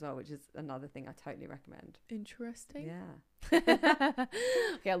bathing as well, which is another thing I totally recommend. Interesting. Yeah.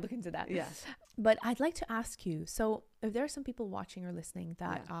 Okay, I'll look into that. Yeah. But I'd like to ask you, so if there are some people watching or listening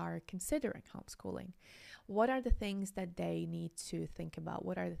that are considering homeschooling, what are the things that they need to think about?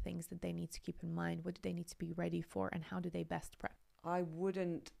 What are the things that they need to keep in mind? What do they need to be ready for? And how do they best prep? I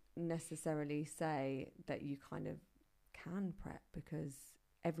wouldn't necessarily say that you kind of can prep because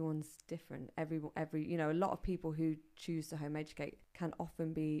everyone's different. Every a lot of people who choose to home educate can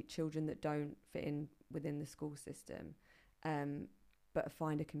often be children that don't fit in within the school system. But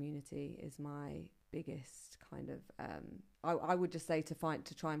find a community is my biggest kind of I would just say to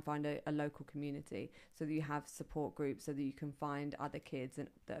try and find a local community so that you have support groups, so that you can find other kids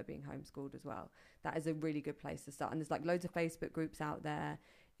that are being homeschooled as well. That is a really good place to start. And there's like loads of Facebook groups out there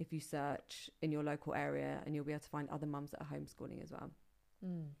if you search in your local area, and you'll be able to find other mums that are homeschooling as well.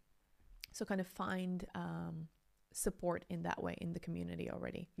 So kind of find support in that way in the community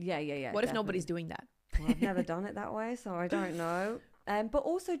already. Yeah. What definitely. if nobody's doing that? Well, I've never done it that way, so I don't know. But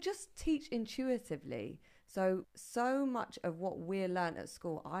also just teach intuitively. So much of what we learned at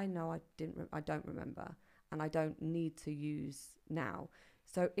school, I know I don't remember, and I don't need to use now.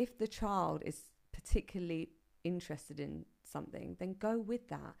 So if the child is particularly interested in something, then go with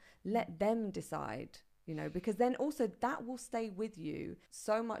that. Let them decide. Because then also that will stay with you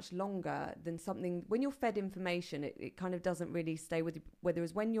so much longer than something, when you're fed information, it kind of doesn't really stay with you.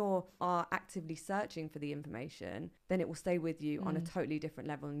 Whereas when you are actively searching for the information, then it will stay with you on a totally different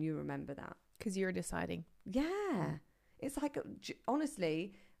level, and you remember that. Because you're deciding. Yeah. It's like,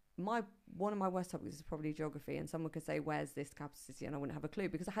 honestly, one of my worst topics is probably geography, and someone could say, where's this capital city? And I wouldn't have a clue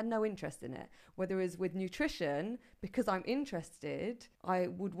because I had no interest in it. Whether it was with nutrition, because I'm interested, I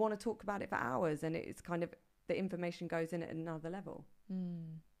would want to talk about it for hours, and it's kind of, the information goes in at another level.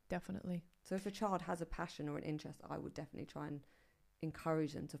 Definitely. So if a child has a passion or an interest, I would definitely try and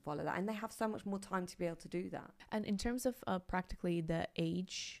encourage them to follow that. And they have so much more time to be able to do that. And in terms of practically the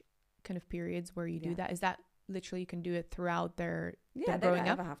age kind of periods where you do that, is that literally you can do it throughout their they growing don't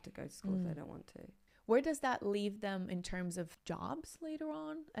up? ever have to go to school if they don't want to. Where does that leave them in terms of jobs later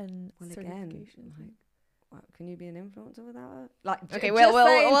on and certifications? Again, well, can you be an influencer without it? Like, okay,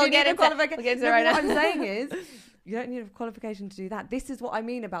 we'll get into it right now. What I'm saying is, you don't need a qualification to do that. This is what I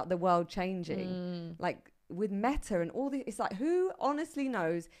mean about the world changing. Like with Meta and all this, it's like, who honestly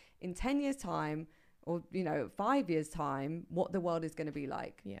knows in 10 years' time or, 5 years' time what the world is going to be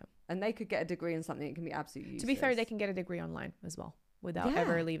like? Yeah. And they could get a degree in something that can be absolutely useless. To be fair, they can get a degree online as well without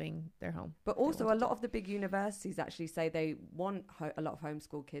ever leaving their home. But also a lot of the big universities actually say they want a lot of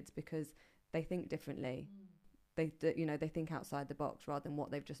homeschool kids because they think differently. They think outside the box rather than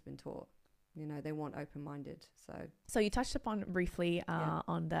what they've just been taught. They want open-minded. So you touched upon briefly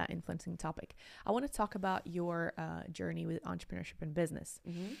on the influencing topic. I want to talk about your journey with entrepreneurship and business.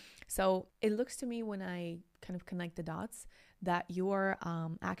 So it looks to me, when I kind of connect the dots, that your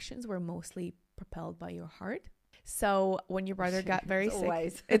actions were mostly propelled by your heart. So when your brother got very sick,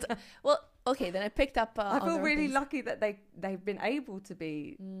 always. Okay, then I picked up. I feel really lucky that they've been able to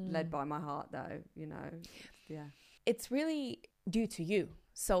be led by my heart, though. Yeah. It's really due to you.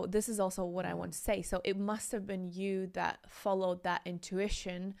 So this is also what I want to say. So it must have been you that followed that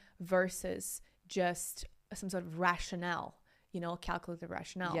intuition versus just some sort of rationale, calculative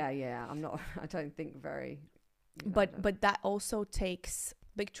rationale. Yeah. I don't think very. But that also takes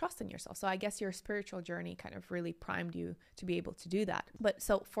big trust in yourself. So I guess your spiritual journey kind of really primed you to be able to do that. But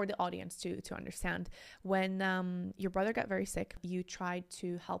so for the audience to understand, when your brother got very sick, you tried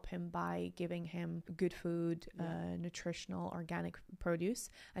to help him by giving him good food, nutritional, organic produce,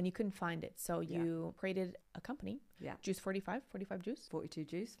 and you couldn't find it. So you created a company. Yeah. Juice 45 Juice. 42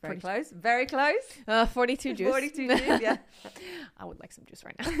 Juice. Very close. 42 Juice. 42 Juice, yeah. I would like some juice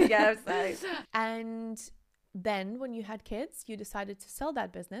right now. Yeah, so. And then when you had kids, you decided to sell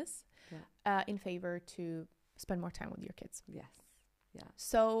that business in favor to spend more time with your kids. Yes. Yeah.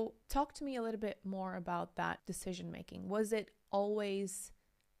 So talk to me a little bit more about that decision making. Was it always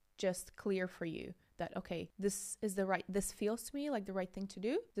just clear for you that, okay, this feels to me like the right thing to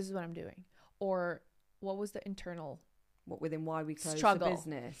do. This is what I'm doing. Or what was the internal within why we closed struggle? The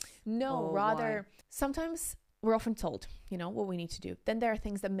business? No, rather sometimes we're often told, what we need to do. Then there are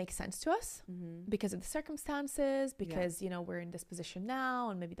things that make sense to us because of the circumstances, because, we're in this position now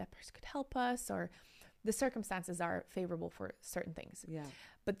and maybe that person could help us, or the circumstances are favorable for certain things. Yeah.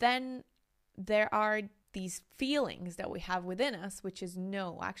 But then there are these feelings that we have within us, which is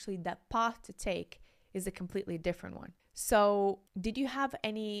no, actually that path to take is a completely different one. So did you have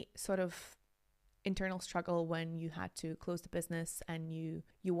any sort of internal struggle when you had to close the business and you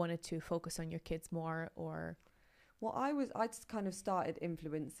wanted to focus on your kids more? Or well, I just kind of started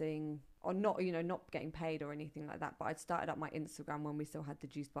influencing, or not getting paid or anything like that, but I'd started up my Instagram when we still had the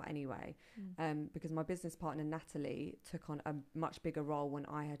juice bar anyway, because my business partner Natalie took on a much bigger role when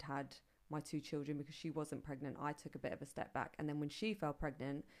I had my 2 children, because she wasn't pregnant. I took a bit of a step back, and then when she fell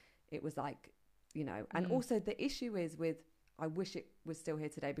pregnant, it was like, and also the issue is with, I wish it was still here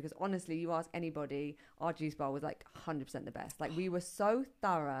today, because honestly, you ask anybody, our juice bar was like 100% the best. Like, we were so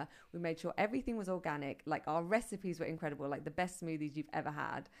thorough. We made sure everything was organic. Like, our recipes were incredible, like the best smoothies you've ever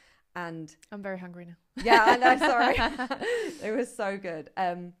had. And I'm very hungry now. Yeah, I know, sorry. It was so good.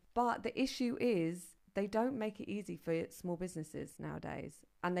 But the issue is they don't make it easy for small businesses nowadays.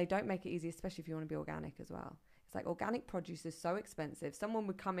 And they don't make it easy, especially if you want to be organic as well. It's like, organic produce is so expensive. Someone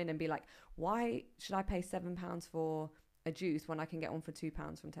would come in and be like, why should I pay £7 for a juice when I can get one for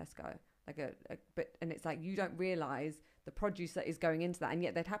 £2 from Tesco? And it's like, you don't realize the produce that is going into that, and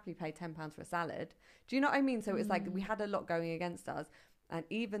yet they'd happily pay £10 for a salad. Do you know what I mean? So it's like we had a lot going against us, and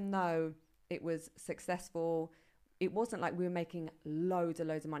even though it was successful, it wasn't like we were making loads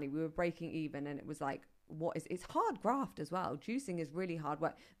of money. We were breaking even, and it was like, it's hard graft as well. Juicing is really hard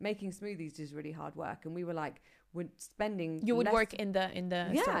work. Making smoothies is really hard work, and we were like, we're spending. You would work in the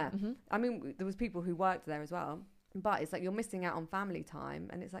yeah. store. I mean, there was people who worked there as well. But it's like you're missing out on family time,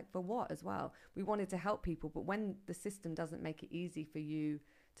 and it's like, for what as well? We wanted to help people, but when the system doesn't make it easy for you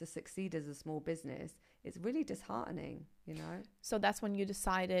to succeed as a small business, it's really disheartening, So that's when you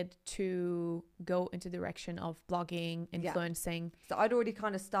decided to go into the direction of blogging, influencing. So I'd already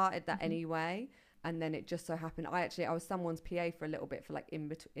kind of started that anyway, and then it just so happened I was someone's PA for a little bit, for like in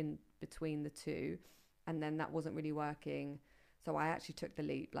between the two, and then that wasn't really working. So I actually took the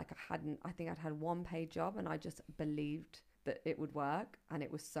leap. Like, I think I'd had one paid job, and I just believed that it would work. And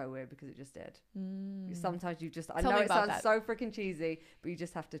it was so weird, because it just did. Sometimes I know it sounds so freaking cheesy, but you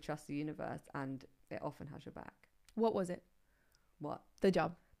just have to trust the universe, and it often has your back. What was it? What? The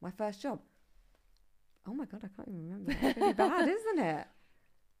job. My first job. Oh my God, I can't even remember. It's really bad, isn't it?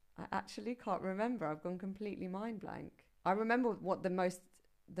 I actually can't remember. I've gone completely mind blank. I remember what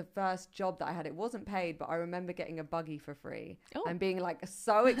the first job that I had, it wasn't paid, but I remember getting a buggy for free and being like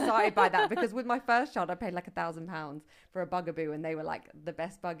so excited by that, because with my first child, I paid like £1,000 for a Bugaboo, and they were like the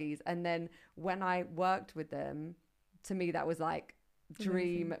best buggies. And then when I worked with them, to me, that was like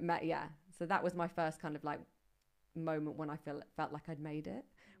dream. Yeah. So that was my first kind of like moment when I felt like I'd made it,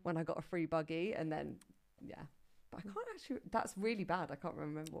 when I got a free buggy. And then, yeah. But I can't actually, that's really bad. I can't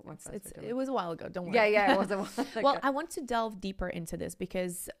remember what my first It was a while ago. Don't worry. Yeah, it was a while ago. Well, I want to delve deeper into this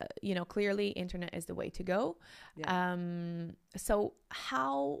because, clearly internet is the way to go. Yeah. So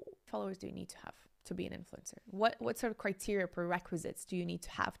how followers do you need to have to be an influencer? What sort of criteria, prerequisites do you need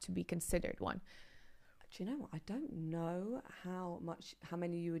to have to be considered one? Do you know what? I don't know how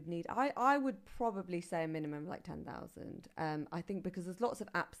many you would need. I would probably say a minimum of like 10,000. I think because there's lots of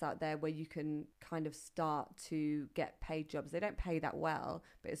apps out there where you can kind of start to get paid jobs. They don't pay that well,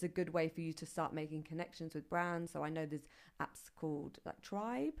 but it's a good way for you to start making connections with brands. So I know there's apps called like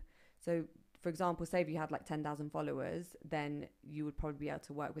Tribe. So for example, say if you had like 10,000 followers, then you would probably be able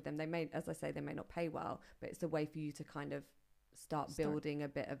to work with them. They may, as I say, they may not pay well, but it's a way for you to kind of start building a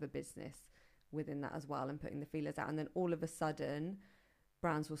bit of a business within that as well, and putting the feelers out. And then all of a sudden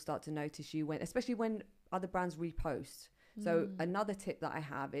brands will start to notice you, especially when other brands repost. So another tip that I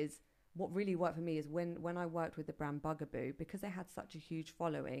have is, what really worked for me is when I worked with the brand Bugaboo, because they had such a huge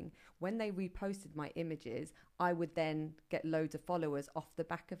following, when they reposted my images, I would then get loads of followers off the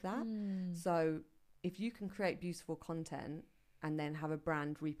back of that. So if you can create beautiful content and then have a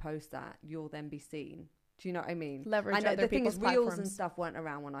brand repost that, you'll then be seen. Do you know what I mean? Leverage and other the thing is, platforms. reels and stuff weren't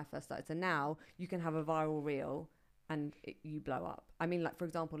around when I first started. So now you can have a viral reel and you blow up. I mean, like, for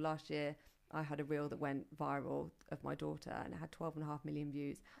example, last year I had a reel that went viral of my daughter, and it had 12.5 million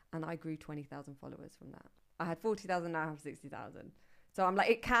views, and I grew 20,000 followers from that. I had 40,000, now I have 60,000. So I'm like,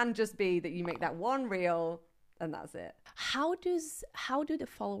 it can just be that you make that one reel and that's it. How do the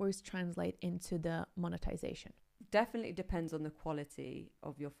followers translate into the monetization? Definitely depends on the quality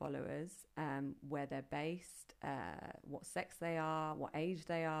of your followers, where they're based, what sex they are, what age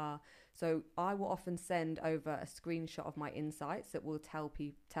they are. So I will often send over a screenshot of my insights that will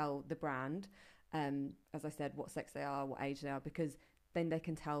tell the brand, as I said, what sex they are, what age they are, because then they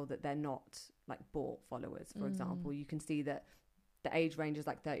can tell that they're not like bought followers. For example, you can see that the age range is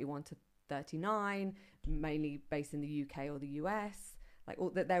like 31 to 39, mainly based in the UK or the US. Like,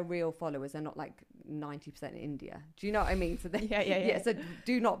 all that they're real followers. They're not like 90% in India. Do you know what I mean? So yeah. So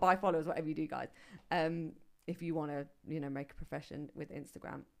do not buy followers, whatever you do, guys. If you want to, make a profession with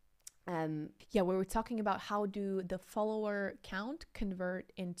Instagram. We were talking about how do the follower count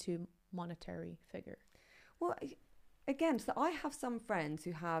convert into monetary figure. Well, again, so I have some friends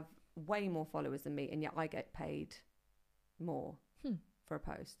who have way more followers than me, and yet I get paid more for a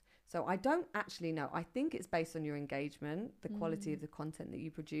post. So I don't actually know. I think it's based on your engagement, the quality of the content that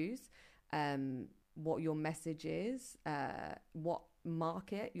you produce, what your message is, what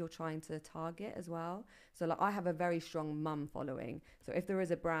market you're trying to target as well. So like, I have a very strong mum following. So if there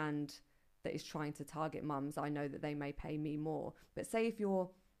is a brand that is trying to target mums, I know that they may pay me more. But say if you're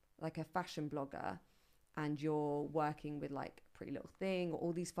like a fashion blogger and you're working with like Pretty Little Thing or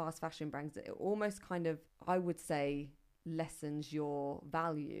all these fast fashion brands, it almost kind of, I would say, lessens your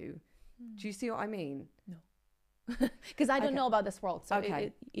value. Do you see what I mean? No, because I don't know about this world. So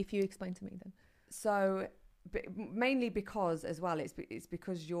if you explain to me then. So mainly because as well, it's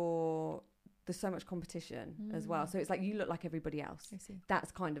because there's so much competition as well. So it's like you look like everybody else. I see.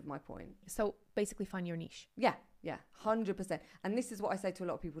 That's kind of my point. So basically find your niche. Yeah, 100%. And this is what I say to a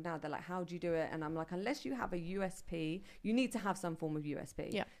lot of people now. They're like, how do you do it? And I'm like, unless you have a USP, you need to have some form of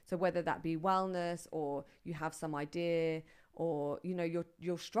USP. Yeah. So whether that be wellness, or you have some idea, or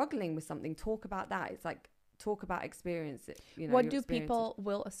you're struggling with something, talk about that. It's like, talk about experience. What do people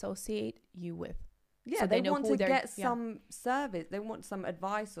will associate you with? Yeah, so they want to get some service. They want some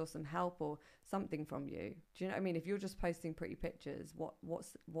advice or some help or something from you. Do you know what I mean? If you're just posting pretty pictures, what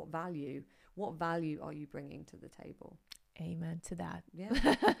value are you bringing to the table? Amen to that.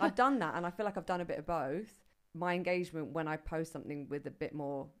 Yeah, I've done that, and I feel like I've done a bit of both. My engagement when I post something with a bit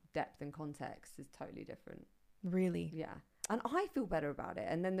more depth and context is totally different. Really? Yeah. And I feel better about it.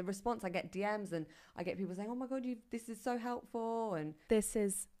 And then the response, I get DMs and I get people saying, oh my God, this is so helpful. And this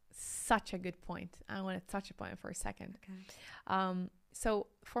is such a good point. I want to touch upon it for a second. Okay. So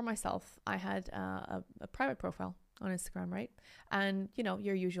for myself, I had a private profile on Instagram, right? And,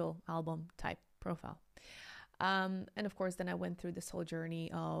 your usual album type profile. And of course, then I went through this whole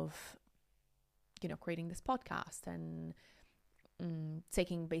journey of, creating this podcast and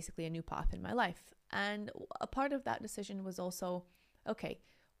taking basically a new path in my life. And a part of that decision was also, okay,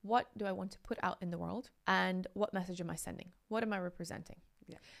 what do I want to put out in the world, and what message am I sending? What am I representing?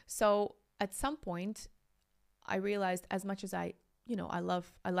 Yeah. So at some point I realized, as much as I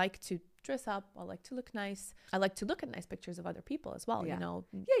like to dress up, I like to look nice, I like to look at nice pictures of other people as well. Yeah. You know,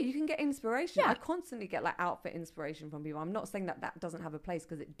 you can get inspiration. Yeah. I constantly get like outfit inspiration from people. I'm not saying that doesn't have a place,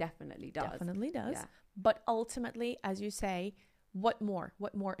 because it definitely does. Yeah. But ultimately, as you say, what more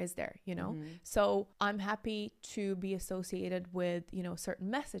is there, you know? So I'm happy to be associated with, you know, certain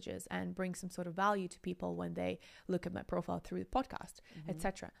messages and bring some sort of value to people when they look at my profile through the podcast,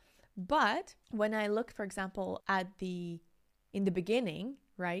 etc. But when I look, for example, in the beginning,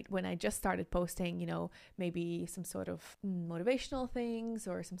 right, when I just started posting, you know, maybe some sort of motivational things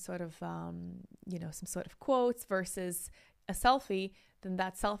or some sort of quotes versus a selfie, then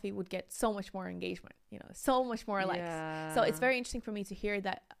that selfie would get so much more engagement, you know, so much more likes. Yeah. So it's very interesting for me to hear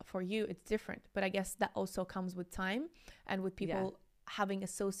that for you it's different. But I guess that also comes with time and with people having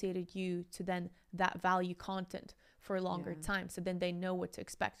associated you to then that value content for a longer time. So then they know what to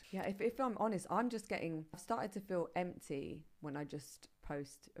expect. Yeah, if I'm honest, I've started to feel empty when I just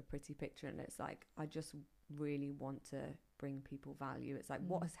post a pretty picture, and it's like, I just really want to bring people value. It's like,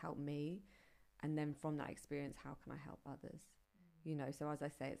 what has helped me? And then from that experience, how can I help others? You know, so as I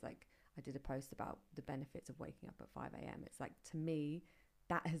say, it's like, I did a post about the benefits of waking up at 5 a.m. It's like, to me,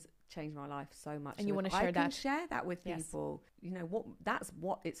 that has changed my life so much. And you want to share that? I can share that with people. You know, that's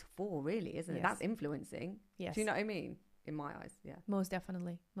what it's for, really, isn't it? That's influencing. Yes. Do you know what I mean? In my eyes, yeah. Most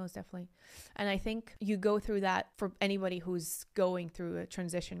definitely. And I think you go through that for anybody who's going through a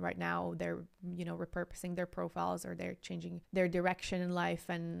transition right now. They're, you know, repurposing their profiles, or they're changing their direction in life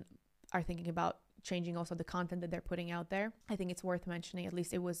and are thinking about changing also the content that they're putting out there. I think it's worth mentioning, at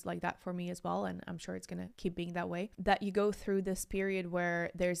least it was like that for me as well, and I'm sure it's going to keep being that way, that you go through this period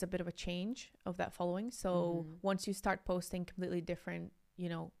where there's a bit of a change of that following. So once you start posting completely different, you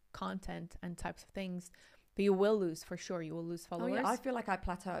know, content and types of things, but you will lose, for sure. You will lose followers. Oh, yeah. I feel like I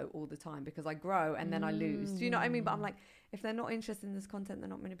plateau all the time because I grow and then I lose. Do you know what I mean? But I'm like, if they're not interested in this content, they're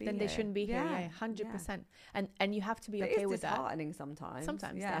not going to be then here. They shouldn't be here. Yeah, 100%. And you have to be okay with that. It's disheartening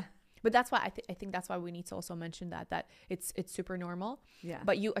sometimes. Yeah. But that's why I think that's why we need to also mention that it's super normal. Yeah.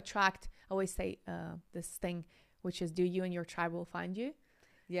 But you attract, I always say this thing, which is, do you and your tribe will find you.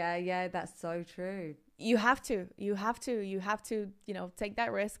 Yeah, that's so true. You have to, you know, take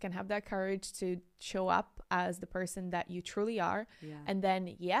that risk and have that courage to show up as the person that you truly are. Yeah. And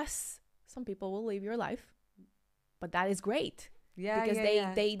then, yes, some people will leave your life, but that is great. Yeah, because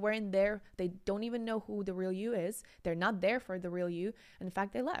they weren't there. They don't even know who the real you is. They're not there for the real you. And in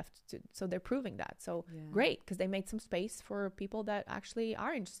fact, they left. So they're proving that. So great, because they made some space for people that actually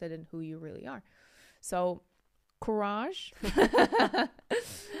are interested in who you really are. So courage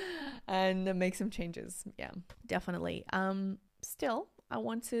and make some changes. Yeah, definitely. Still, I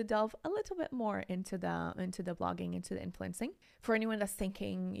want to delve a little bit more into the blogging, into the influencing. For anyone that's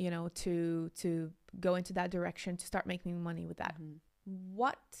thinking, you know, to go into that direction, to start making money with that,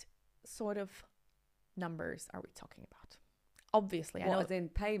 what sort of numbers are we talking about? Obviously, I know, as in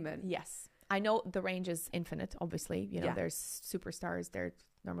payment. Yes, I know the range is infinite. Obviously, you know, there's superstars, there's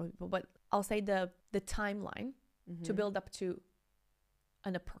normal people, but I'll say the timeline to build up to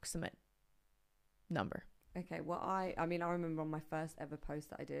an approximate number. Okay, well, I mean, I remember on my first ever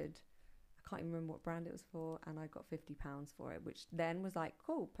post that I did, I can't even remember what brand it was for, and I got £50 for it, which then was like,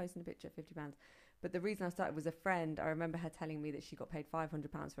 cool, posting a picture, £50. But the reason I started was a friend. I remember her telling me that she got paid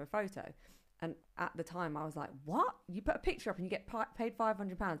 £500 for a photo. And at the time, I was like, what? You put a picture up and you get paid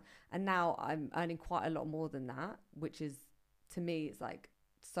 £500? And now I'm earning quite a lot more than that, which is, to me, it's like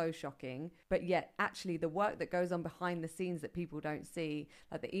so shocking. But yet actually the work that goes on behind the scenes that people don't see,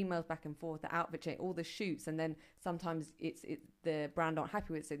 like the emails back and forth, the outfit change, all the shoots, and then sometimes it's the brand aren't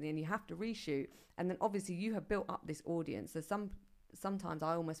happy with it, so then you have to reshoot, and then obviously you have built up this audience. So sometimes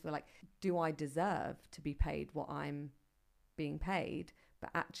I almost feel like, do I deserve to be paid what I'm being paid?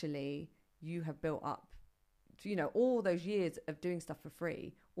 But actually you have built up, you know, all those years of doing stuff for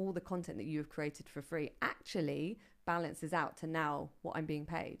free, all the content that you have created for free actually balances out to now what I'm being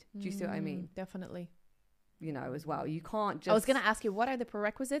paid. Do you see what I mean? Definitely. You know, as well. You can't just... I was going to ask you, what are the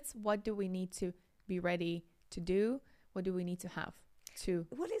prerequisites? What do we need to be ready to do? What do we need to have to...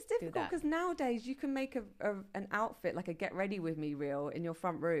 Well, it's difficult because nowadays you can make an outfit, like a get ready with me reel in your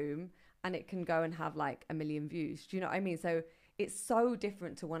front room, and it can go and have like 1 million views. Do you know what I mean? So it's so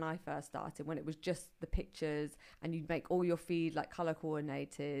different to when I first started, when it was just the pictures and you'd make all your feed like color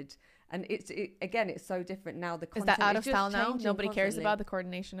coordinated. And again, it's so different now. The Is content that out of is just style now? changing Nobody cares constantly. about the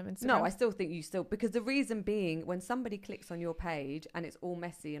coordination of Instagram? No, I still think you still, because the reason being, when somebody clicks on your page and it's all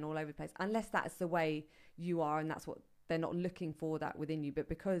messy and all over the place, unless that's the way you are and that's what they're not looking for that within you, but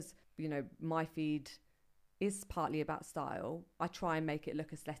because, you know, my feed is partly about style, I try and make it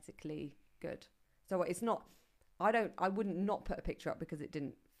look aesthetically good. So it's not, I wouldn't not put a picture up because it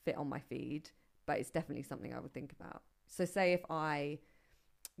didn't fit on my feed, but it's definitely something I would think about. So say if I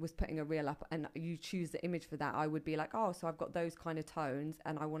was putting a reel up and you choose the image for that, I would be like, oh, so I've got those kind of tones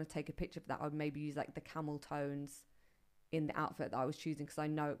and I want to take a picture of that. I would maybe use like the camel tones in the outfit that I was choosing because I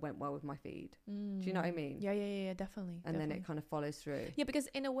know it went well with my feed. Do you know what I mean? Yeah, definitely. And then it kind of follows through. Yeah, because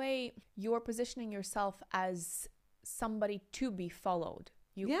in a way, you're positioning yourself as somebody to be followed.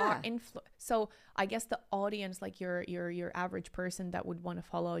 You are so I guess the audience, like your average person that would want to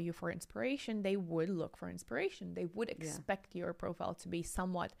follow you for inspiration, they would look for inspiration. They would expect your profile to be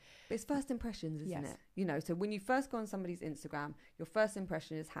somewhat. But it's first impressions, isn't it? You know, so when you first go on somebody's Instagram, your first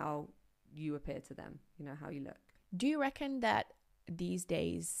impression is how you appear to them, you know, how you look. Do you reckon that these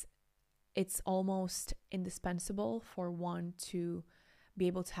days it's almost indispensable for one to be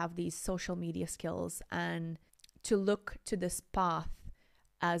able to have these social media skills and to look to this path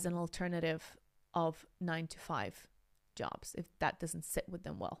as an alternative of 9-to-5 jobs if that doesn't sit with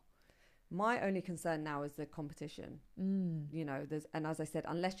them well? My only concern now is the competition. You know, and as I said,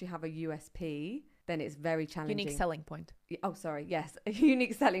 unless you have a USP, then it's very challenging. Unique selling point. Oh, sorry. Yes, a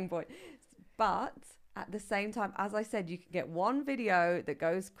unique selling point. But at the same time, as I said, you can get one video that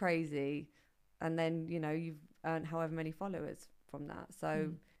goes crazy and then, you know, you've earned however many followers from that. So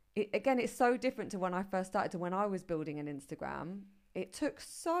again, it's so different to when I first started to when I was building an Instagram. It took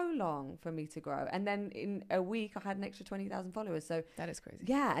so long for me to grow. And then in a week, I had an extra 20,000 followers. So that is crazy.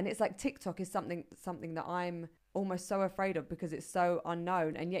 Yeah. And it's like TikTok is something that I'm almost so afraid of because it's so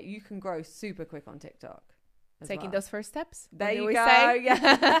unknown. And yet you can grow super quick on TikTok. Taking those first steps. There you go. Say?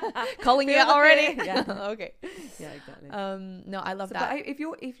 Yeah. Calling you out already. Yeah. Okay. Yeah, exactly. No, I love that. But if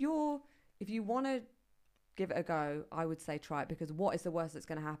you want to give it a go, I would say try it, because what is the worst that's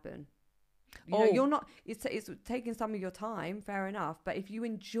going to happen? You know, you're not, it's taking some of your time, fair enough. But if you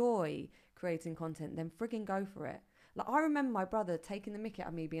enjoy creating content, then frigging go for it. Like, I remember my brother taking the mickey out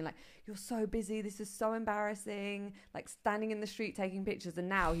of me, being like, you're so busy, this is so embarrassing, like standing in the street taking pictures. And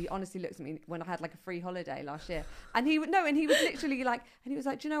now he honestly looks at me when I had like a free holiday last year, and he was literally like, and he was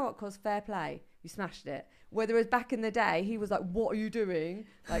like, do you know what, cause fair play, you smashed it. Whereas back in the day, he was like, what are you doing?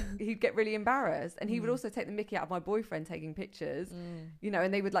 Like, he'd get really embarrassed. And he would also take the mickey out of my boyfriend taking pictures, you know,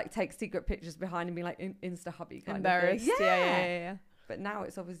 and they would like take secret pictures behind and be like Insta hubby kind embarrassed of thing. Yeah. But now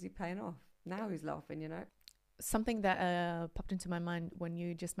it's obviously paying off. Now he's laughing, you know. Something that popped into my mind when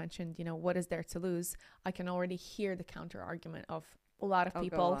you just mentioned, you know, what is there to lose? I can already hear the counter argument of a lot of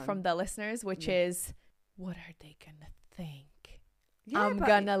people from the listeners, which is, what are they gonna think? I'm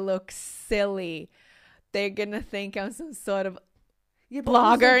gonna look silly. They're gonna think I'm some sort of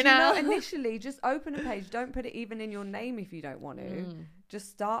blogger also, now. You know, initially, just open a page. Don't put it even in your name if you don't want to.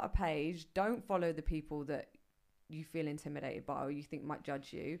 Just start a page. Don't follow the people that you feel intimidated by or you think might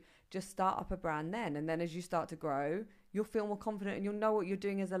judge you. Just start up a brand then, and then as you start to grow, you'll feel more confident and you'll know what you're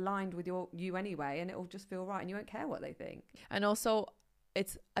doing is aligned with you anyway, and it'll just feel right and you won't care what they think. And also,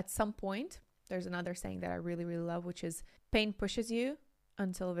 it's at some point, there's another saying that I really, really love, which is pain pushes you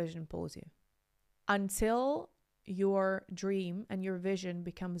until vision pulls you. Until your dream and your vision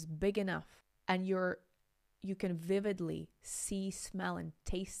becomes big enough and you can vividly see, smell, and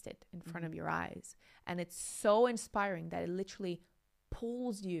taste it in front of your eyes. And it's so inspiring that it literally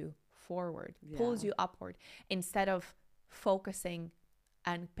pulls you forward, pulls you upward, instead of focusing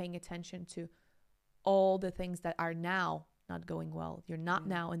and paying attention to all the things that are now not going well. You're not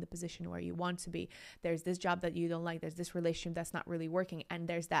now in the position where you want to be. There's this job that you don't like. There's this relationship that's not really working. And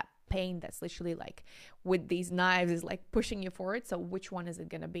there's that pain that's literally like with these knives is like pushing you forward. So which one is it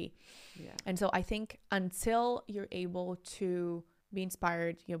going to be? Yeah. And so I think until you're able to be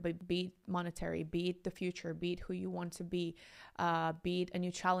inspired, you know, be it monetary, be it the future, be it who you want to be it a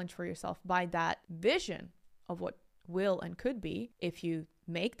new challenge for yourself by that vision of what will and could be, if you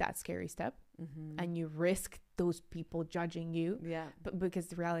make that scary step and you risk those people judging you. Yeah. But because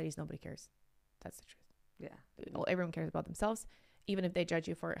the reality is nobody cares. That's the truth. Yeah. Well, everyone cares about themselves. Even if they judge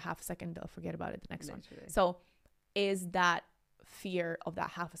you for half a second, they'll forget about it the next one. So is that fear of that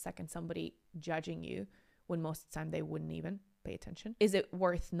half a second, somebody judging you, when most of the time they wouldn't even pay attention, is it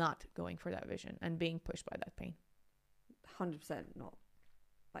worth not going for that vision and being pushed by that pain? 100% not.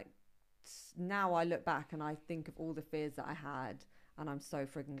 Like, now I look back and I think of all the fears that I had, and I'm so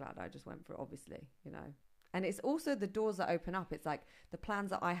frigging glad I just went for it, obviously, you know. And it's also the doors that open up. It's like the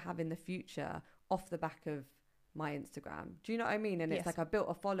plans that I have in the future off the back of my Instagram. Do you know what I mean? And it's like I built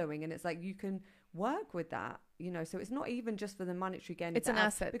a following, and it's like you can work with that, so it's not even just for the monetary gain. It's an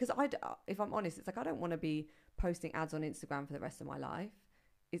asset. Because if I'm honest, it's like I don't want to be posting ads on Instagram for the rest of my life.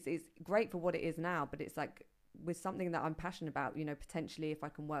 It's great for what it is now, but it's like with something that I'm passionate about, potentially if I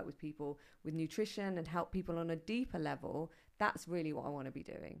can work with people with nutrition and help people on a deeper level, that's really what I want to be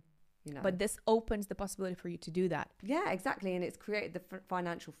doing. But this opens the possibility for you to do that. Yeah, exactly. And it's created the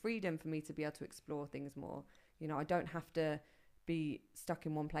financial freedom for me to be able to explore things more. I don't have to be stuck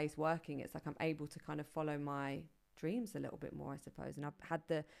in one place working. It's like I'm able to kind of follow my dreams a little bit more, I suppose. And I've had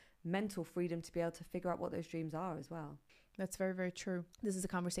the mental freedom to be able to figure out what those dreams are as well. That's very, very true. This is a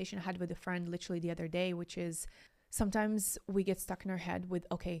conversation I had with a friend literally the other day, which is sometimes we get stuck in our head with,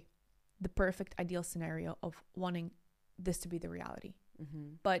 okay, the perfect ideal scenario of wanting this to be the reality.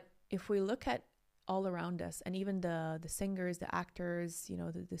 Mm-hmm. But if we look at all around us, and even the singers, the actors,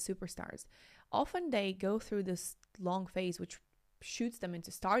 the superstars, often they go through this long phase which shoots them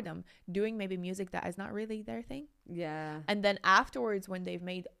into stardom, doing maybe music that is not really their thing. Yeah. And then afterwards, when they've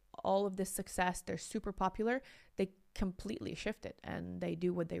made all of this success, they're super popular, they completely shift it and they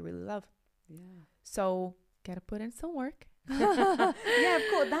do what they really love. Yeah. So gotta put in some work. Yeah, of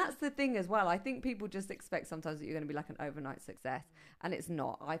course. That's the thing as well. I think people just expect sometimes that you're going to be like an overnight success, and it's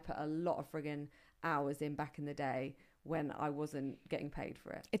not. I put a lot of friggin' hours in back in the day when I wasn't getting paid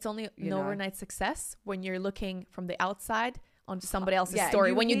for it. It's only an overnight success when you're looking from the outside onto somebody else's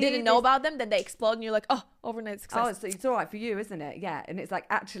story. When you didn't know about them, then they explode and you're like, oh, overnight success. Oh, so it's all right for you, isn't it? Yeah. And it's like,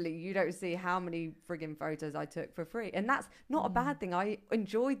 actually, you don't see how many friggin' photos I took for free. And that's not a bad thing. I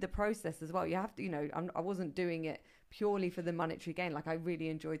enjoyed the process as well. You have to, I wasn't doing it purely for the monetary gain. Like I really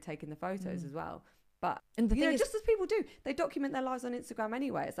enjoyed taking the photos as well. But, and the thing is, just as people do, they document their lives on Instagram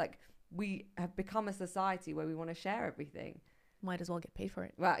anyway. It's like we have become a society where we want to share everything. Might as well get paid for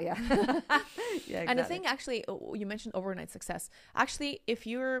it. Well, yeah. Yeah, exactly. And the thing, actually, you mentioned overnight success. Actually, if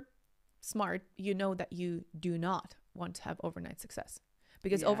you're smart, you know that you do not want to have overnight success,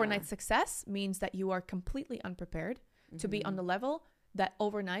 because overnight success means that you are completely unprepared to be on the level that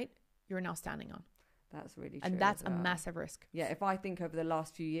overnight you're now standing on. That's really true. And that's a massive risk. Yeah, if I think over the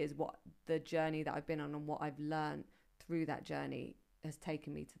last few years, what the journey that I've been on and what I've learned through that journey has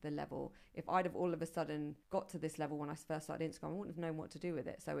taken me to the level. If I'd have all of a sudden got to this level when I first started Instagram, I wouldn't have known what to do with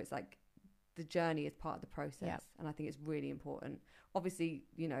it. So it's like the journey is part of the process. Yeah. And I think it's really important. Obviously,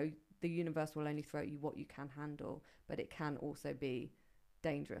 the universe will only throw at you what you can handle, but it can also be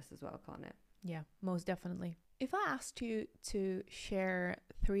dangerous as well, can't it? Yeah, most definitely. If I asked you to share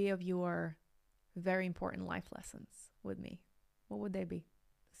 3 of your very important life lessons with me, what would they be?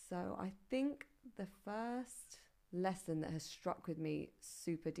 So I think the first lesson that has struck with me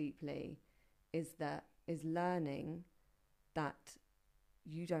super deeply is learning that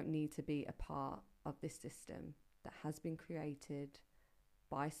you don't need to be a part of this system that has been created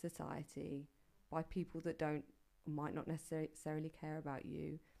by society, by people that might not necessarily care about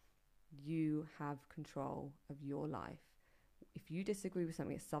you. You have control of your life. If you disagree with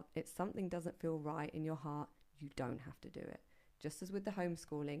something, if something doesn't feel right in your heart, you don't have to do it. Just as with the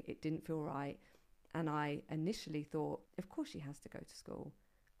homeschooling, it didn't feel right. And I initially thought, of course she has to go to school.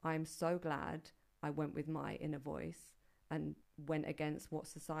 I'm so glad I went with my inner voice and went against what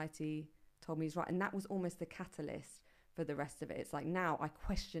society told me is right. And that was almost the catalyst for the rest of it. It's like now I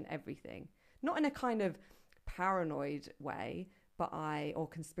question everything. Not in a kind of paranoid way, or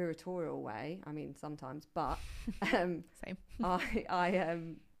conspiratorial way. I mean, sometimes, but same.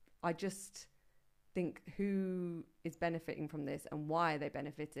 I just think who is benefiting from this and why are they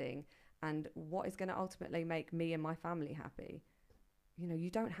benefiting and what is going to ultimately make me and my family happy. You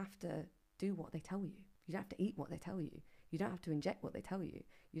don't have to do what they tell you. You don't have to eat what they tell you. You don't have to inject what they tell you.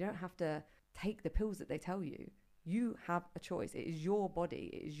 You don't have to take the pills that they tell you. You have a choice. It is your body.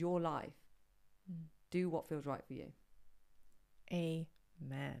 It is your life. Do what feels right for you.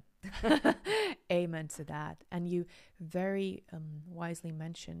 Amen. Amen to that. And you very wisely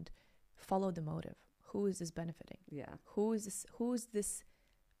mentioned, follow the motive. Who is this benefiting? Yeah. Who is this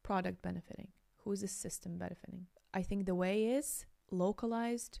product benefiting? Who is this system benefiting? I think the way is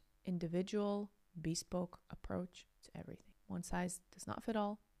localized, individual, bespoke approach to everything. One size does not fit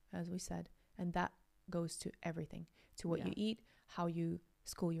all, as we said, and that goes to everything, to what you eat, how you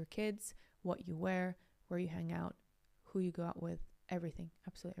school your kids, what you wear, where you hang out, who you go out with, everything,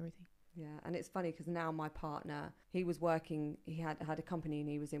 absolutely everything. Yeah, and it's funny because now my partner, he was working, he had a company and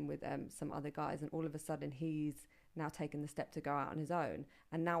he was in with some other guys, and all of a sudden he's now taken the step to go out on his own.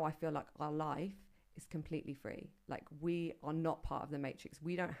 And now I feel like our life is completely free. Like we are not part of the matrix.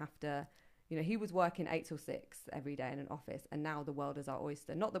 We don't have to, You know, he was working 8 till 6 every day in an office, and now the world is our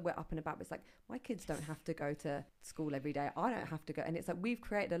oyster. Not that we're up and about, but it's like, my kids don't have to go to school every day. I don't have to go. And it's like, we've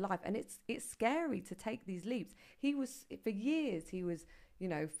created a life, and it's scary to take these leaps. He was, for years, he was, you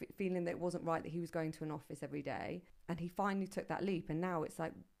know, feeling that it wasn't right that he was going to an office every day. And he finally took that leap. And now it's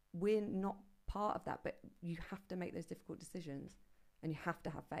like, we're not part of that, but you have to make those difficult decisions, and you have to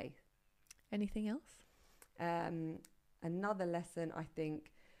have faith. Anything else? Another lesson, I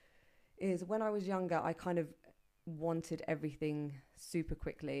think, is when I was younger, I kind of wanted everything super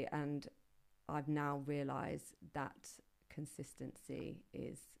quickly, and I've now realized that consistency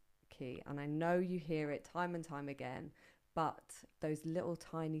is key. And I know you hear it time and time again, but those little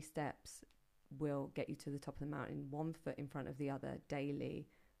tiny steps will get you to the top of the mountain. One foot in front of the other daily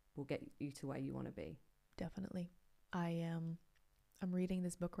will get you to where you want to be. Definitely. I'm reading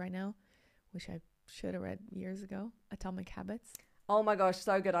this book right now, which I should have read years ago, Atomic Habits. Oh my gosh,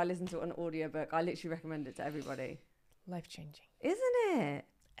 so good. I listened to it on audiobook. I literally recommend it to everybody. Life-changing. Isn't it?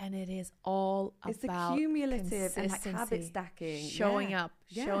 And it is all it's about cumulative and like habit stacking. Showing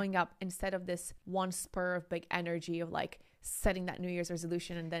up instead of this one spur of big energy of like setting that New Year's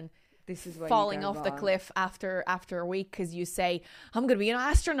resolution and then this is where falling off the cliff after a week because you say, I'm going to be an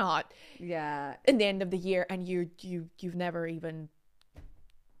astronaut. Yeah. In the end of the year, and you've never even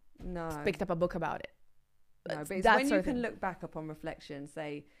picked up a book about it. No, but it's when you can look back upon reflection,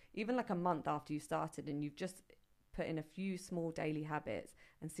 say, even like a month after you started, and you've just put in a few small daily habits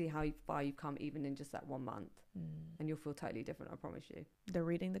and see how far you've come even in just that 1 month. And you'll feel totally different, I promise you. The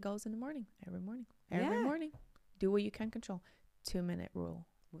reading that goes in the morning, every morning. Do what you can control. 2-minute rule.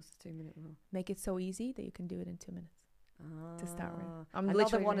 What's the 2-minute rule? Make it so easy that you can do it in 2 minutes. To start with.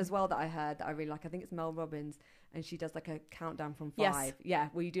 Another one as well that I heard that I really like, I think it's Mel Robbins, and she does like a countdown from 5. Yes. Yeah,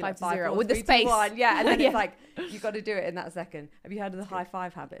 where you do 5 like to 5, 0 4, with 3, the space. 2, 1. Yeah, and then Yeah. it's like you got to do it in that second. Have you heard of the high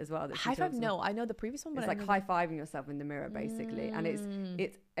five habit as well? That High five? No, I know the previous one, but it's like high-fiving yourself in the mirror basically, and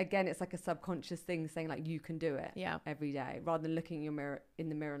it's again, it's like a subconscious thing saying like you can do it every day, rather than looking in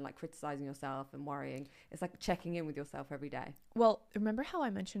the mirror and like criticizing yourself and worrying. It's like checking in with yourself every day. Well, remember how I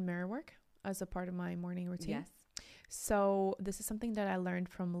mentioned mirror work as a part of my morning routine? Yes. So this is something that I learned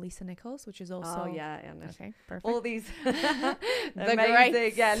from Lisa Nichols, which is also okay, perfect. All these the amazing,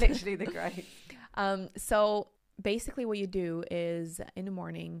 greats. yeah, literally the great. So basically, what you do is in the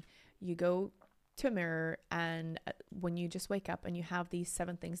morning you go to a mirror, and when you just wake up and you have these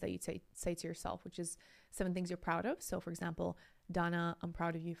 7 things that you say to yourself, which is 7 things you're proud of. So, for example, Donna, I'm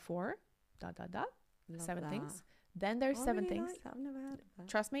proud of you for ... Love 7 that. things. Then there's 7 things. Like that. I've never heard of that.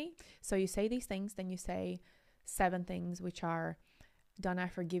 Trust me. So you say these things, then you say 7 things, which are Donna, I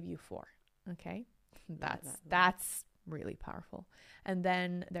forgive you for. Okay, that's really powerful. And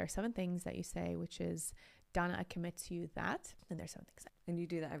then there are 7 things that you say, which is Donna, I commit to you that. And there's 7 things. And you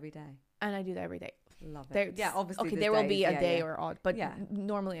do that every day. And I do that every day. Love it. Yeah, obviously. Okay, there will be a day or odd, but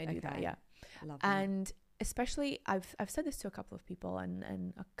normally I do that. Okay. Yeah. Love that. And especially, I've said this to a couple of people,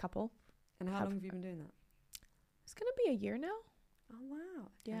 and a couple. And how long have you been doing that? It's gonna be a year now. Oh wow.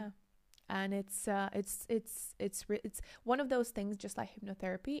 Okay. Yeah. And it's one of those things, just like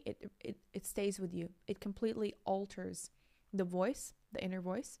hypnotherapy. It stays with you. It completely alters the voice, the inner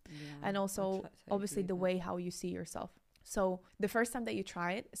voice, and also obviously the way how you see yourself. So the first time that you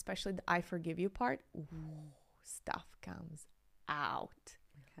try it, especially the I forgive you part, stuff comes out.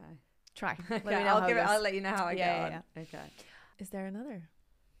 Okay. Try. Okay, I'll let you know how I get on. Yeah. Okay. Is there another?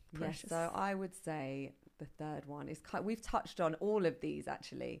 Yes. So I would say the third one is we've touched on all of these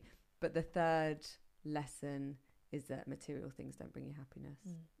actually, but the third lesson is that material things don't bring you happiness.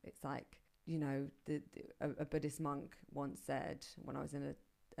 It's like, you know, a Buddhist monk once said when I was in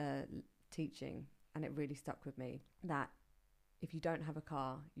a teaching, and it really stuck with me, that if you don't have a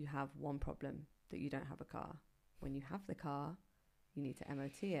car, you have one problem, that you don't have a car. When you have the car, you need to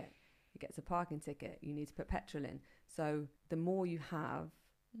MOT it. It gets a parking ticket. You need to put petrol in. So the more you have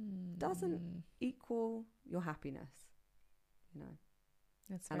doesn't equal your happiness, you know.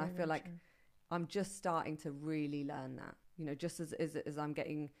 And I feel like I'm just starting to really learn that, you know, just as I'm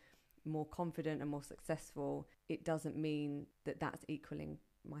getting more confident and more successful, it doesn't mean that that's equaling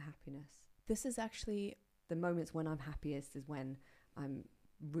my happiness. This is actually the moments when I'm happiest is when I'm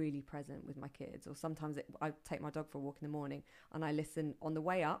really present with my kids, or sometimes I take my dog for a walk in the morning and I listen on the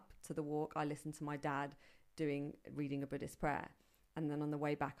way up to the walk. I listen to my dad reading a Buddhist prayer, and then on the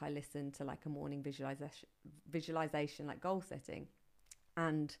way back I listen to like a morning visualization like goal setting.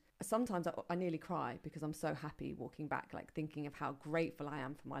 And sometimes I nearly cry because I'm so happy walking back, like thinking of how grateful I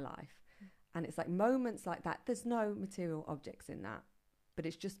am for my life. And it's like moments like that, there's no material objects in that, but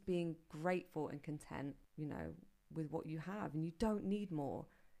it's just being grateful and content, you know, with what you have, and you don't need more.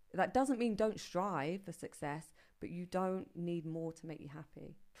 That doesn't mean don't strive for success, but you don't need more to make you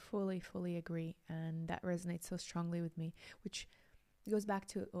happy. Fully agree. And that resonates so strongly with me, which goes back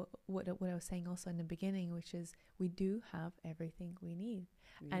to what I was saying also in the beginning, which is we do have everything we need.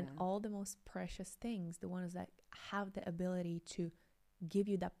 Yeah. And all the most precious things, the ones that have the ability to give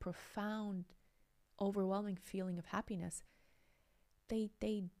you that profound, overwhelming feeling of happiness,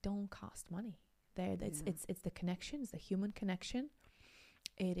 they don't cost money. It's the connections, the human connection.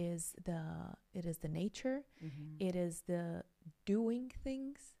 It is the nature. Mm-hmm. It is the doing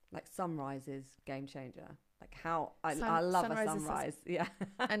things. Like sunrise is game changer. Like how I love a sunrise. Yeah.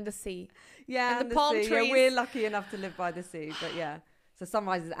 And the sea. Yeah, and the palm sea. trees. Yeah, we're lucky enough to live by the sea, but yeah. So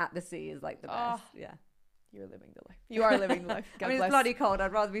sunrises at the sea is like the best. Yeah. You're living the life. You are living the life. God I mean, bless. it's bloody cold.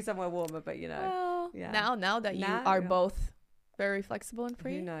 I'd rather be somewhere warmer, but Well, yeah. Now that you are both very flexible and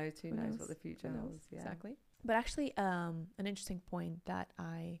free. Who knows what the future holds. Yeah. Exactly. But actually, an interesting point that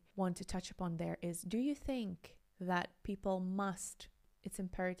I want to touch upon there is, do you think that people it's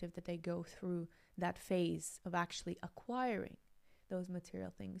imperative that they go through that phase of actually acquiring those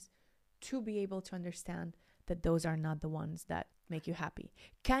material things to be able to understand that those are not the ones that make you happy?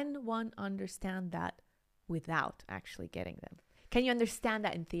 Can one understand that without actually getting them? Can you understand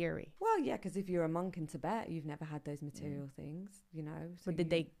that in theory? Well, yeah, because if you're a monk in Tibet, you've never had those material things, So but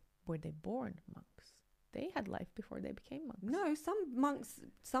were they born monks? They had life before they became monks. No,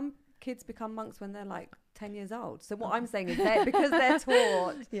 some kids become monks when they're like 10 years old. So what I'm saying is that because they're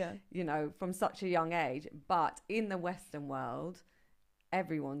taught, from such a young age, but in the Western world,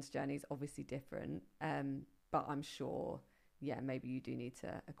 everyone's journey is obviously different. But I'm sure, maybe you do need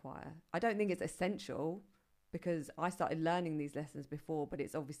to acquire. I don't think it's essential, because I started learning these lessons before, but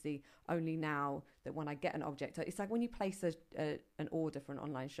it's obviously only now that when I get an object, it's like when you place an order for an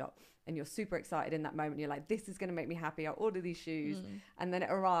online shop and you're super excited in that moment, you're like, this is going to make me happy. I'll order these shoes. And then it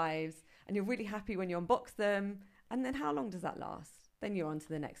arrives and you're really happy when you unbox them. And then how long does that last? Then you're on to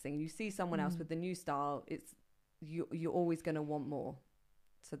the next thing. You see someone else with the new style. You're always going to want more.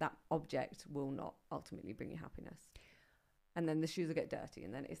 So that object will not ultimately bring you happiness. And then the shoes will get dirty.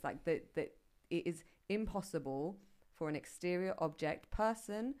 And then it's like it is impossible for an exterior object,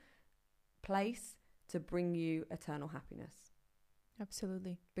 person, place to bring you eternal happiness.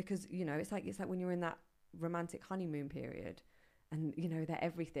 Absolutely. Because it's like when you're in that romantic honeymoon period and they're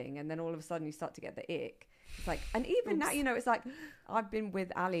everything, and then all of a sudden you start to get the ick. It's like, and even now it's like, I've been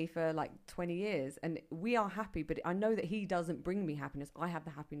with Ali for like 20 years and we are happy, but I know that he doesn't bring me happiness. I have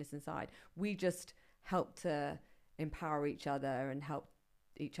the happiness inside. We just help to empower each other and help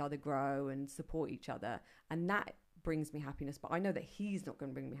each other grow and support each other, and that brings me happiness. But I know that he's not going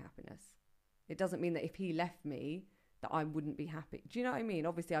to bring me happiness. It doesn't mean that if he left me that I wouldn't be happy. Do you know what I mean?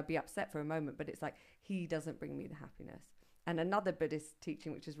 Obviously I'd be upset for a moment, but it's like he doesn't bring me the happiness. And another Buddhist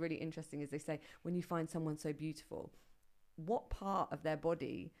teaching which is really interesting is they say, when you find someone so beautiful, what part of their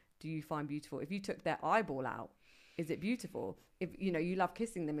body do you find beautiful? If you took their eyeball out, is it beautiful? If you love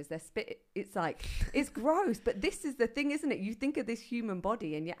kissing them, is their spit? It's like, it's gross. But this is the thing, isn't it? You think of this human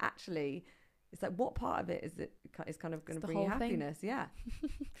body and you're actually, it's like, what part of it is kind of going to bring you happiness? Yeah.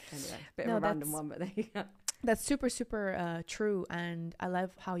 Anyway, bit of a random one, but there you go. That's super, super true. And I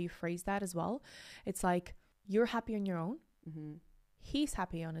love how you phrase that as well. It's like, you're happy on your own. Mm-hmm. He's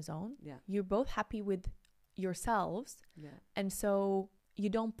happy on his own. Yeah. You're both happy with yourselves. Yeah. And so you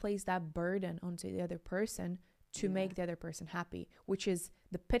don't place that burden onto the other person to make the other person happy, which is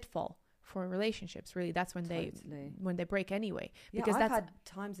the pitfall for relationships. Really, that's when they break anyway. Yeah, because I've had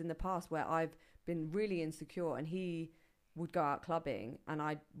times in the past where I've been really insecure and he would go out clubbing and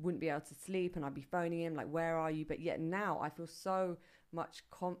I wouldn't be able to sleep and I'd be phoning him like, where are you? But yet now I feel so much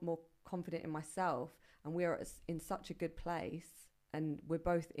more confident in myself, and we're in such a good place, and we're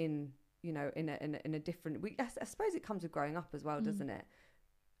both in in a different, I suppose it comes with growing up as well, doesn't it?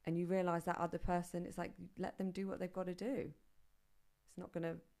 And you realize that other person, it's like, let them do what they've got to do. It's not going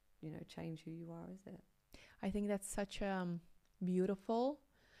to change who you are, is it? I think that's such a beautiful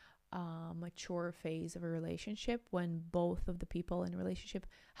mature phase of a relationship, when both of the people in a relationship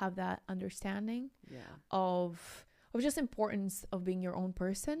have that understanding of just importance of being your own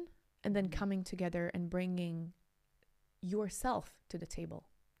person, and then coming together and bringing yourself to the table.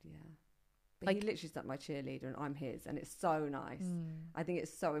 Yeah. But he literally is like my cheerleader and I'm his, and it's so nice. I think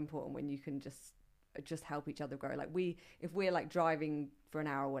it's so important when you can just help each other grow. Like if we're like driving for an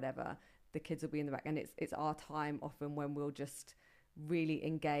hour or whatever, the kids will be in the back, and it's our time often when we'll just really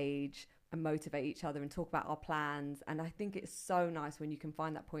engage and motivate each other and talk about our plans. And I think it's so nice when you can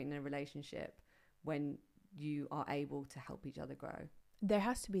find that point in a relationship when you are able to help each other grow. There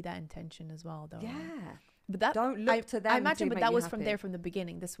has to be that intention as well, though. Yeah. But that, don't look to them. I imagine, to but make that you was happy. from there, from the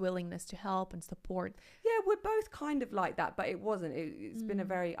beginning, this willingness to help and support. Yeah, we're both kind of like that, but it wasn't. It's been a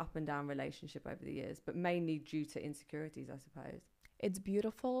very up and down relationship over the years, but mainly due to insecurities, I suppose. It's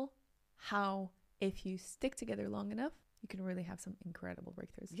beautiful how if you stick together long enough, you can really have some incredible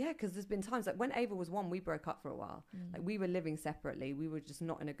breakthroughs. Yeah, because there's been times like when Ava was 1, we broke up for a while. Like we were living separately. We were just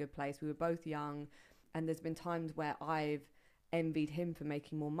not in a good place. We were both young. And there's been times where I've envied him for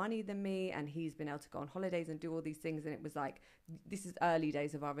making more money than me, and he's been able to go on holidays and do all these things. And it was like, this is early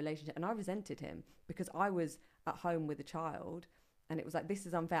days of our relationship. And I resented him because I was at home with a child, and it was like, this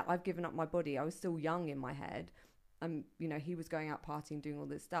is unfair. I've given up my body. I was still young in my head. You know, he was going out partying, doing all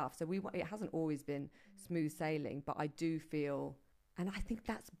this stuff. So it hasn't always been smooth sailing, but I do feel, and I think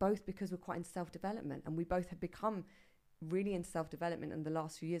that's both because we're quite in self-development, and we both have become really into self-development in the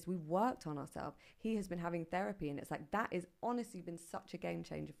last few years. We worked on ourselves. He has been having therapy, and it's like, that is honestly been such a game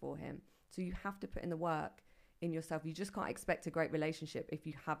changer for him. So you have to put in the work in yourself. You just can't expect a great relationship if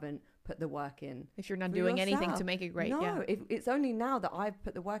you haven't put the work in. If you're not doing anything to make it great. No, it's only now that I've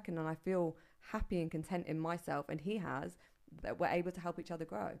put the work in and I feel happy and content in myself, and he has, that we're able to help each other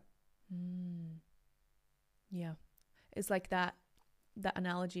grow. Yeah, it's like that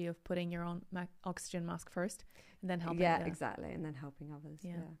analogy of putting your own oxygen mask first and then helping. Yeah, exactly, and then helping others.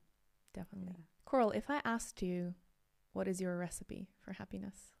 Yeah, definitely. Yeah. Coral, if I asked you what is your recipe for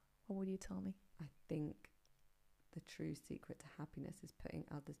happiness, what would you tell me? I think the true secret to happiness is putting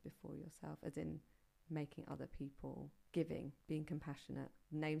others before yourself, as in making other people, giving, being compassionate.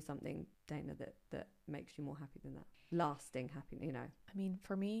 Name something, Dana, that makes you more happy than that. Lasting happiness, you know. I mean,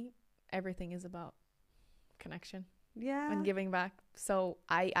 for me, everything is about connection. Yeah. And giving back. So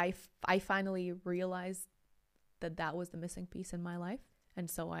I finally realized that was the missing piece in my life. And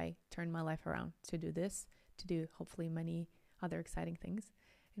so I turned my life around to do this, to do hopefully many other exciting things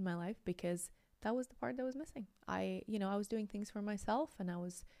in my life, because that was the part that was missing. I was doing things for myself, and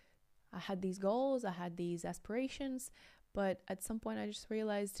I had these goals, I had these aspirations, but at some point I just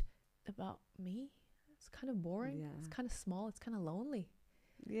realized about me, it's kind of boring. Yeah. It's kind of small. It's kind of lonely.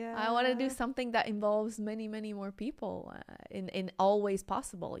 Yeah, I want to do something that involves many, many more people in all ways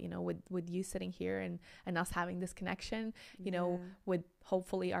possible, you know, with you sitting here and us having this connection, you know, with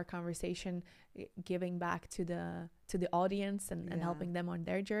hopefully our conversation giving back to the audience and helping them on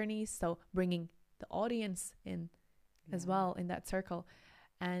their journeys. So bringing the audience in as well in that circle,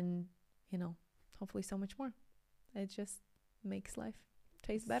 and, you know, hopefully so much more. It just makes life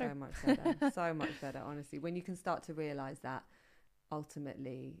taste better. So much better. So much better, honestly. When you can start to realize that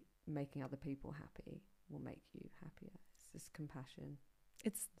ultimately making other people happy will make you happier. It's just compassion.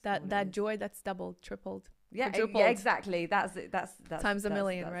 It's that joy that's doubled, tripled. Yeah, exactly. That's it. That's times a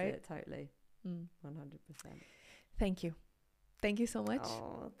million, that's right? It, totally. 100%. Thank you so much.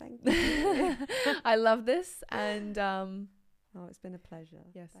 Oh, thank you. I love this, and it's been a pleasure.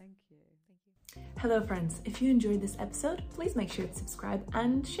 Yes, thank you. Hello friends, if you enjoyed this episode, please make sure to subscribe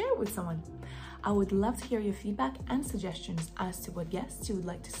and share it with someone. I would love to hear your feedback and suggestions as to what guests you would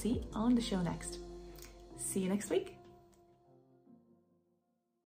like to see on the show next. See you next week.